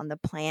of life on the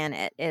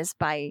planet, is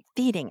by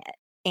feeding it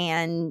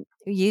and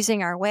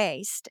using our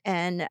waste.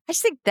 And I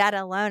just think that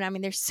alone, I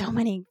mean, there's so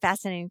many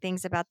fascinating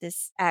things about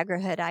this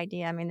Agrihood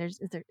idea. I mean,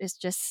 it's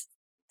just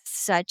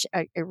such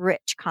a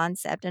rich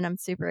concept, and I'm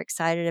super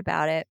excited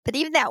about it. But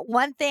even that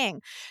one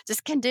thing,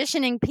 just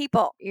conditioning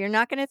people, you're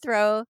not going to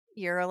throw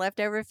your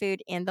leftover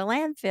food in the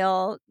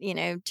landfill,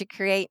 to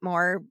create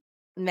more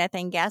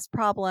methane gas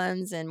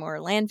problems and more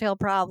landfill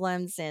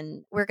problems.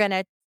 And we're going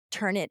to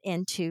turn it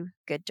into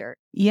good dirt.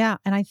 Yeah.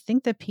 And I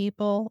think that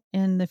people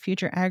in the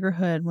future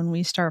Agrihood, when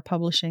we start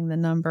publishing the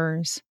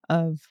numbers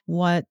of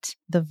what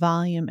the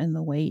volume and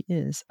the weight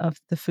is of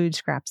the food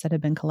scraps that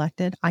have been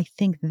collected, I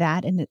think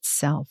that in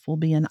itself will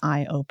be an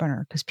eye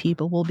opener, because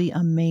people will be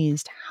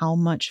amazed how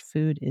much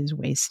food is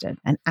wasted.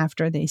 And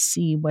after they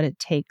see what it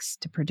takes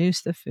to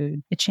produce the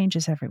food, it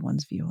changes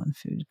everyone's view on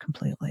food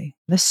completely.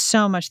 There's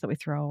so much that we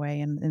throw away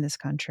in this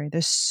country.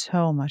 There's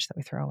so much that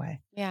we throw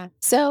away. Yeah.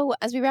 So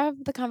as we wrap up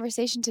the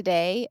conversation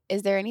today,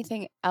 is there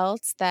anything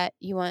else that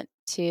you want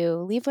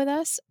to leave with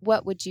us?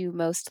 What would you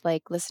most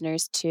like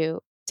listeners to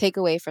take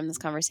away from this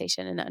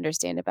conversation and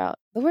understand about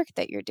the work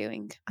that you're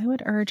doing? I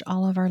would urge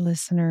all of our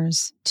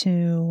listeners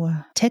to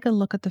take a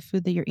look at the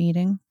food that you're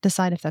eating,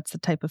 decide if that's the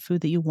type of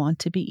food that you want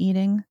to be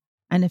eating.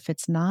 And if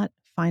it's not,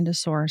 find a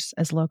source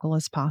as local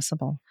as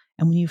possible.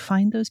 And when you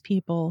find those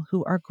people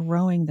who are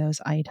growing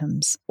those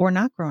items or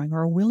not growing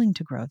or are willing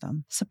to grow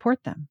them,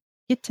 support them.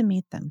 Get to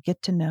meet them,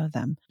 get to know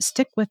them,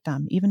 stick with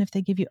them. Even if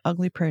they give you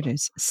ugly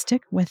produce,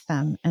 stick with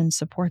them and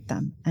support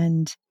them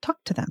and talk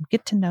to them,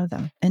 get to know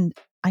them. And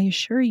I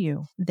assure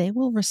you, they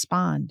will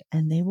respond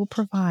and they will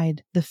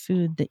provide the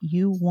food that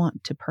you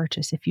want to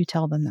purchase if you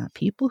tell them that.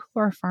 People who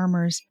are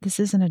farmers, this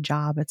isn't a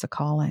job, it's a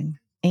calling.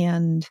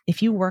 And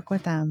if you work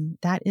with them,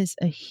 that is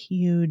a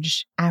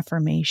huge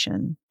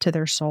affirmation to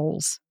their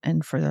souls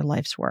and for their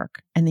life's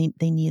work. And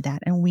they need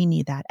that. And we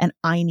need that. And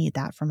I need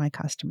that from my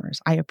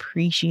customers. I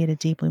appreciate it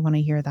deeply when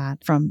I hear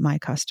that from my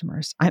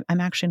customers. I'm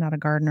actually not a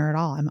gardener at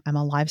all. I'm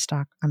a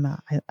livestock. I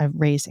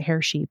raise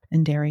hair sheep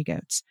and dairy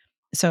goats.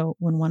 So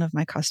when one of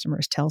my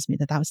customers tells me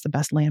that that was the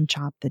best lamb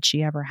chop that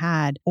she ever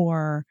had,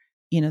 or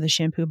the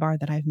shampoo bar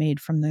that I've made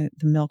from the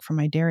milk from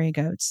my dairy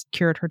goats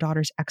cured her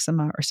daughter's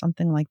eczema or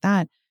something like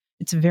that,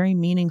 it's very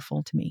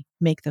meaningful to me.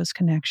 Make those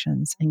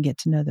connections and get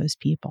to know those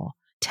people.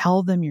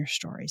 Tell them your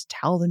stories,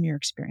 tell them your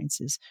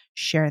experiences,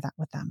 share that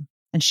with them,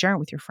 and share it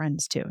with your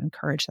friends too.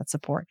 Encourage that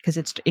support, because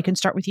it can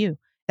start with you.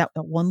 That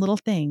one little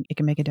thing, it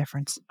can make a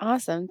difference.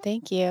 Awesome.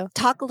 Thank you.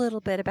 Talk a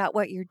little bit about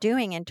what you're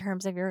doing in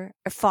terms of your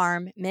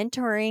farm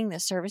mentoring, the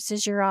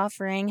services you're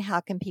offering. How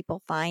can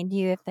people find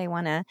you if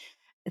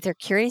they're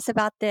curious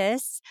about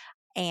this,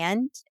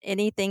 and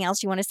anything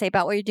else you want to say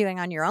about what you're doing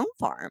on your own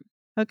farm?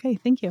 Okay,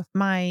 thank you.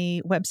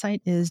 My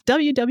website is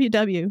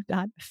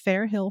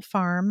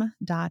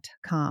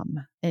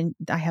www.fairhillfarm.com. And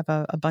I have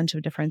a bunch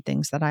of different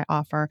things that I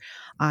offer.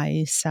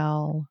 I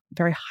sell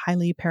very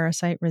highly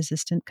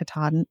parasite-resistant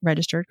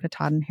registered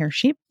Katahdin hair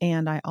sheep.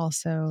 And I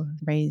also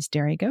raise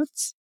dairy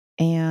goats.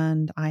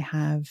 And I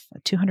have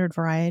 200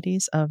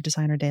 varieties of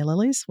designer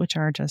daylilies, which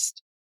are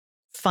just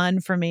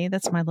fun for me.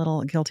 That's my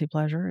little guilty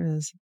pleasure,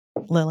 is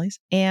lilies.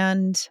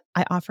 And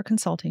I offer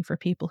consulting for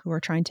people who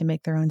are trying to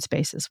make their own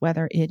spaces,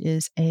 whether it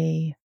is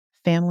a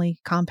family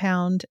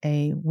compound,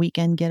 a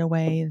weekend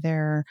getaway,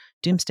 their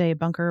doomsday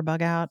bunker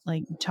bug out.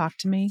 Like, talk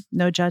to me.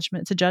 No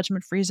judgment. It's a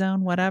judgment-free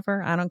zone,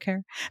 whatever. I don't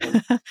care.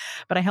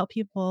 But I help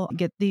people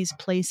get these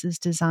places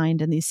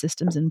designed and these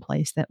systems in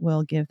place that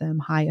will give them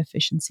high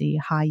efficiency,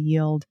 high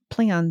yield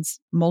plans,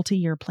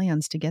 multi-year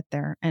plans to get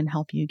there and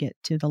help you get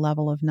to the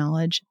level of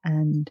knowledge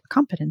and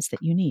competence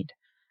that you need.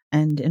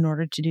 And in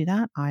order to do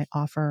that, I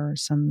offer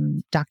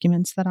some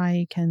documents that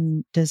I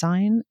can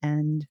design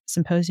and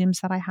symposiums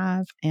that I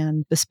have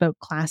and bespoke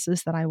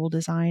classes that I will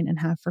design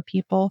and have for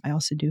people. I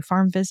also do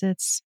farm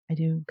visits. I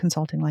do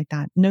consulting like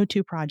that. No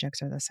two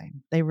projects are the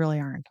same. They really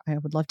aren't. I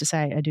would love to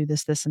say I do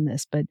this, this, and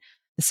this, but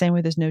the same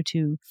way there's no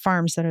two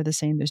farms that are the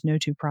same, there's no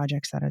two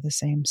projects that are the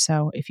same.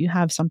 So if you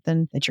have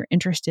something that you're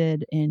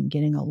interested in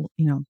getting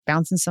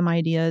bouncing some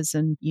ideas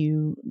and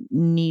you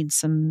need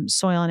some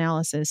soil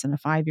analysis and a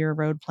 5-year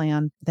road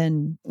plan,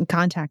 then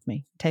contact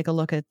me. Take a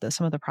look at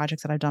some of the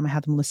projects that I've done. I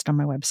have them listed on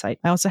my website.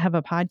 I also have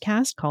a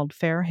podcast called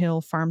Fair Hill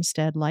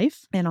Farmstead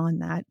Life. And on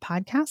that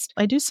podcast,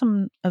 I do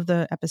some of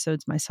the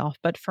episodes myself,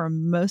 but for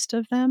most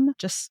of them,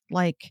 just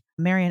like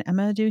Mary and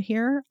Emma do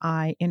here,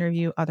 I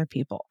interview other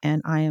people,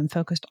 and I am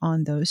focused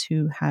on those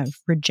who have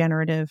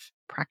regenerative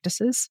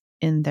practices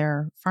in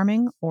their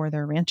farming or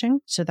their ranching.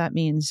 So that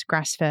means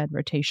grass-fed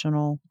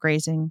rotational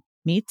grazing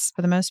meats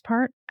for the most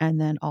part, and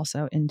then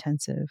also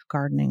intensive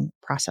gardening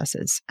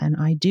processes. And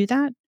I do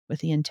that with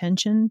the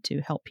intention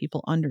to help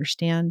people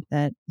understand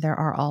that there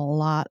are a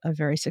lot of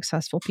very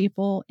successful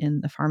people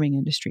in the farming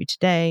industry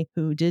today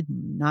who did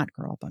not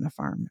grow up on a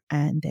farm,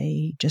 and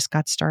they just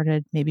got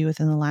started maybe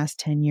within the last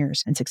 10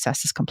 years. And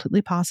success is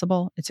completely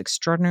possible. It's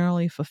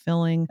extraordinarily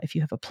fulfilling. If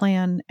you have a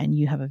plan and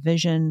you have a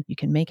vision, you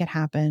can make it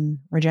happen.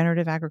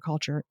 Regenerative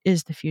agriculture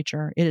is the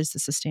future. It is the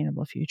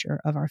sustainable future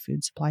of our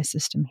food supply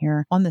system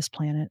here on this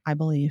planet, I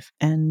believe.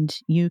 And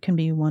you can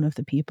be one of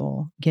the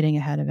people getting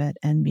ahead of it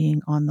and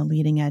being on the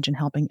leading edge and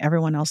helping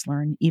everyone else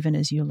learn, even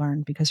as you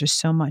learn, because there's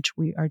so much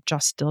we are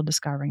just still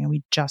discovering and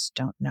we just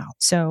don't know.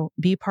 So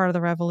be part of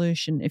the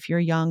revolution. If you're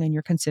young and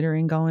you're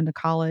considering going to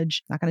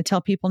college, I'm not going to tell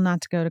people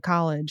not to go to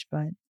college,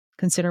 but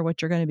consider what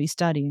you're going to be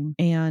studying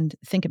and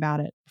think about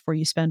it before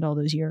you spend all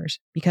those years,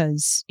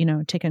 because,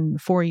 taking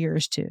 4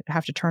 years to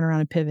have to turn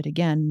around and pivot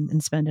again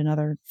and spend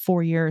another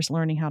 4 years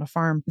learning how to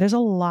farm. There's a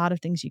lot of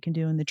things you can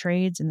do in the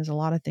trades, and there's a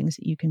lot of things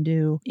that you can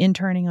do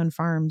interning on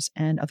farms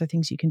and other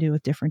things you can do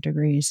with different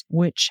degrees,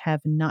 which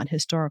have not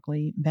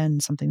historically been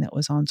something that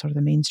was on sort of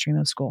the mainstream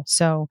of school.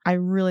 So I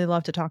really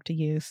love to talk to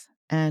youth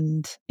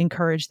and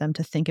encourage them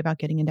to think about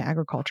getting into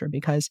agriculture,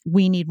 because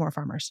we need more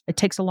farmers. It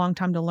takes a long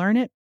time to learn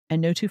it,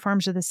 and no two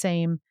farms are the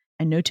same,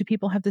 and no two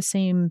people have the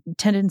same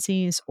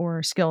tendencies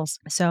or skills.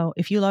 So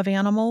if you love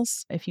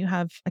animals, if you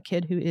have a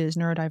kid who is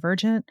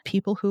neurodivergent,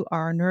 people who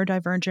are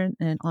neurodivergent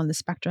and on the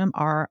spectrum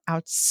are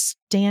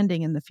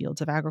outstanding in the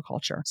fields of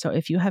agriculture. So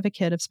if you have a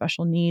kid of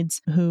special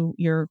needs who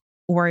you're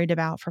worried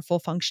about for full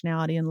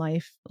functionality in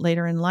life,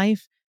 later in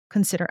life,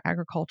 consider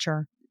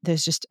agriculture.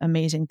 There's just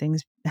amazing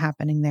things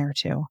happening there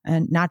too.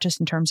 And not just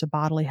in terms of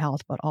bodily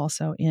health, but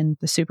also in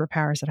the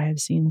superpowers that I have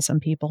seen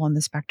some people on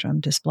the spectrum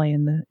display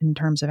in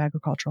terms of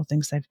agricultural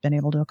things they've been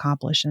able to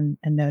accomplish and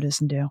notice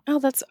and do. Oh,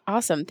 that's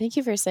awesome. Thank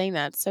you for saying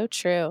that. So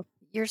true.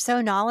 You're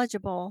so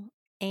knowledgeable,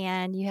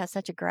 and you have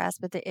such a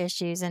grasp of the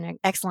issues and an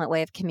excellent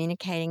way of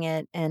communicating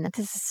it. And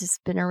this has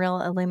just been a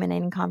real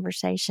illuminating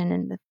conversation.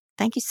 And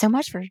thank you so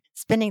much for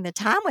spending the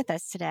time with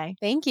us today.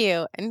 Thank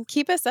you. And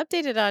keep us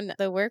updated on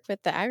the work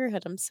with the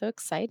Agrihood. I'm so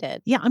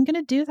excited. Yeah, I'm going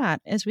to do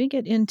that as we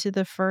get into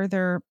the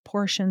further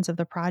portions of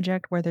the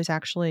project where there's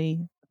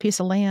actually a piece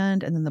of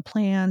land and then the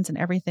plans and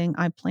everything.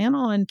 I plan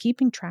on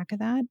keeping track of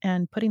that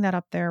and putting that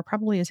up there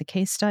probably as a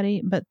case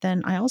study. But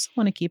then I also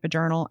want to keep a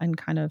journal and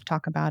kind of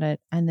talk about it.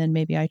 And then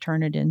maybe I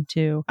turn it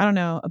into, I don't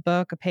know, a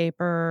book, a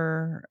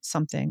paper,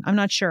 something. I'm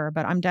not sure,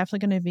 but I'm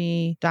definitely going to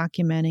be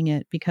documenting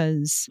it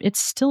because it's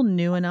still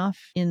new enough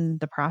in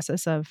the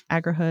process of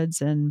Agrihoods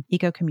and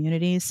eco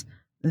communities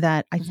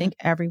that I think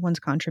everyone's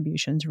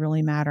contributions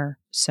really matter.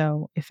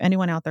 So if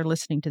anyone out there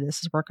listening to this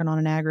is working on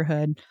an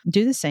Agrihood,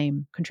 do the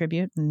same,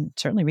 contribute, and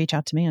certainly reach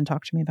out to me and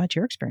talk to me about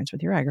your experience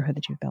with your Agrihood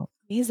that you've built.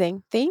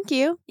 Amazing. Thank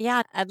you.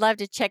 Yeah, I'd love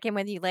to check in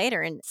with you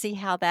later and see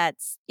how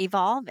that's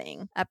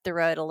evolving up the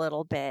road a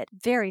little bit.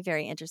 Very,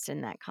 very interested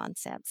in that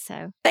concept.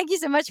 So thank you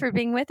so much for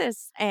being with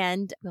us,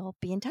 and we'll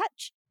be in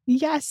touch.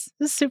 Yes,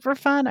 it was super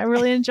fun. I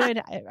really enjoyed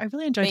it. I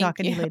really enjoyed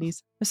talking to you ladies.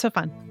 It was so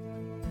fun.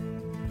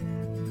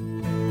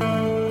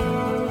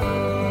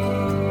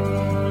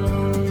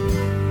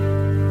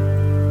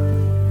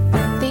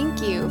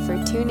 Thank you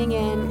for tuning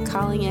in,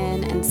 calling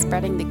in, and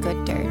spreading the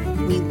good dirt.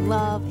 We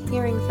love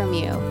hearing from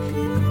you.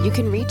 You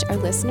can reach our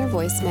listener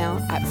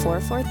voicemail at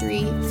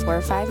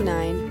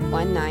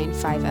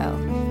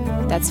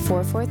 443-459-1950. That's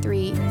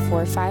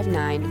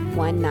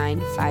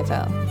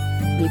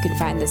 443-459-1950. You can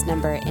find this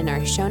number in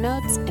our show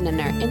notes and in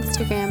our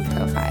Instagram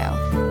profile.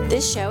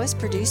 This show is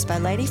produced by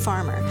Lady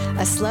Farmer,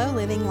 a slow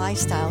living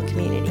lifestyle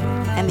community,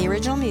 and the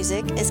original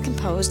music is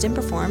composed and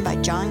performed by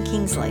John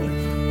Kingsley.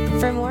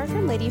 For more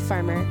from Lady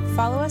Farmer,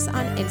 follow us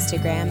on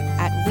Instagram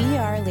at We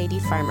Are Lady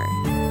Farmer.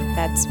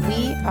 That's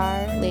We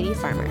Are Lady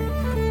Farmer.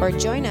 Or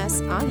join us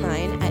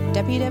online at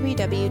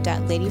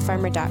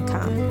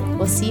www.ladyfarmer.com.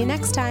 We'll see you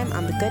next time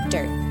on The Good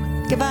Dirt.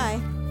 Goodbye.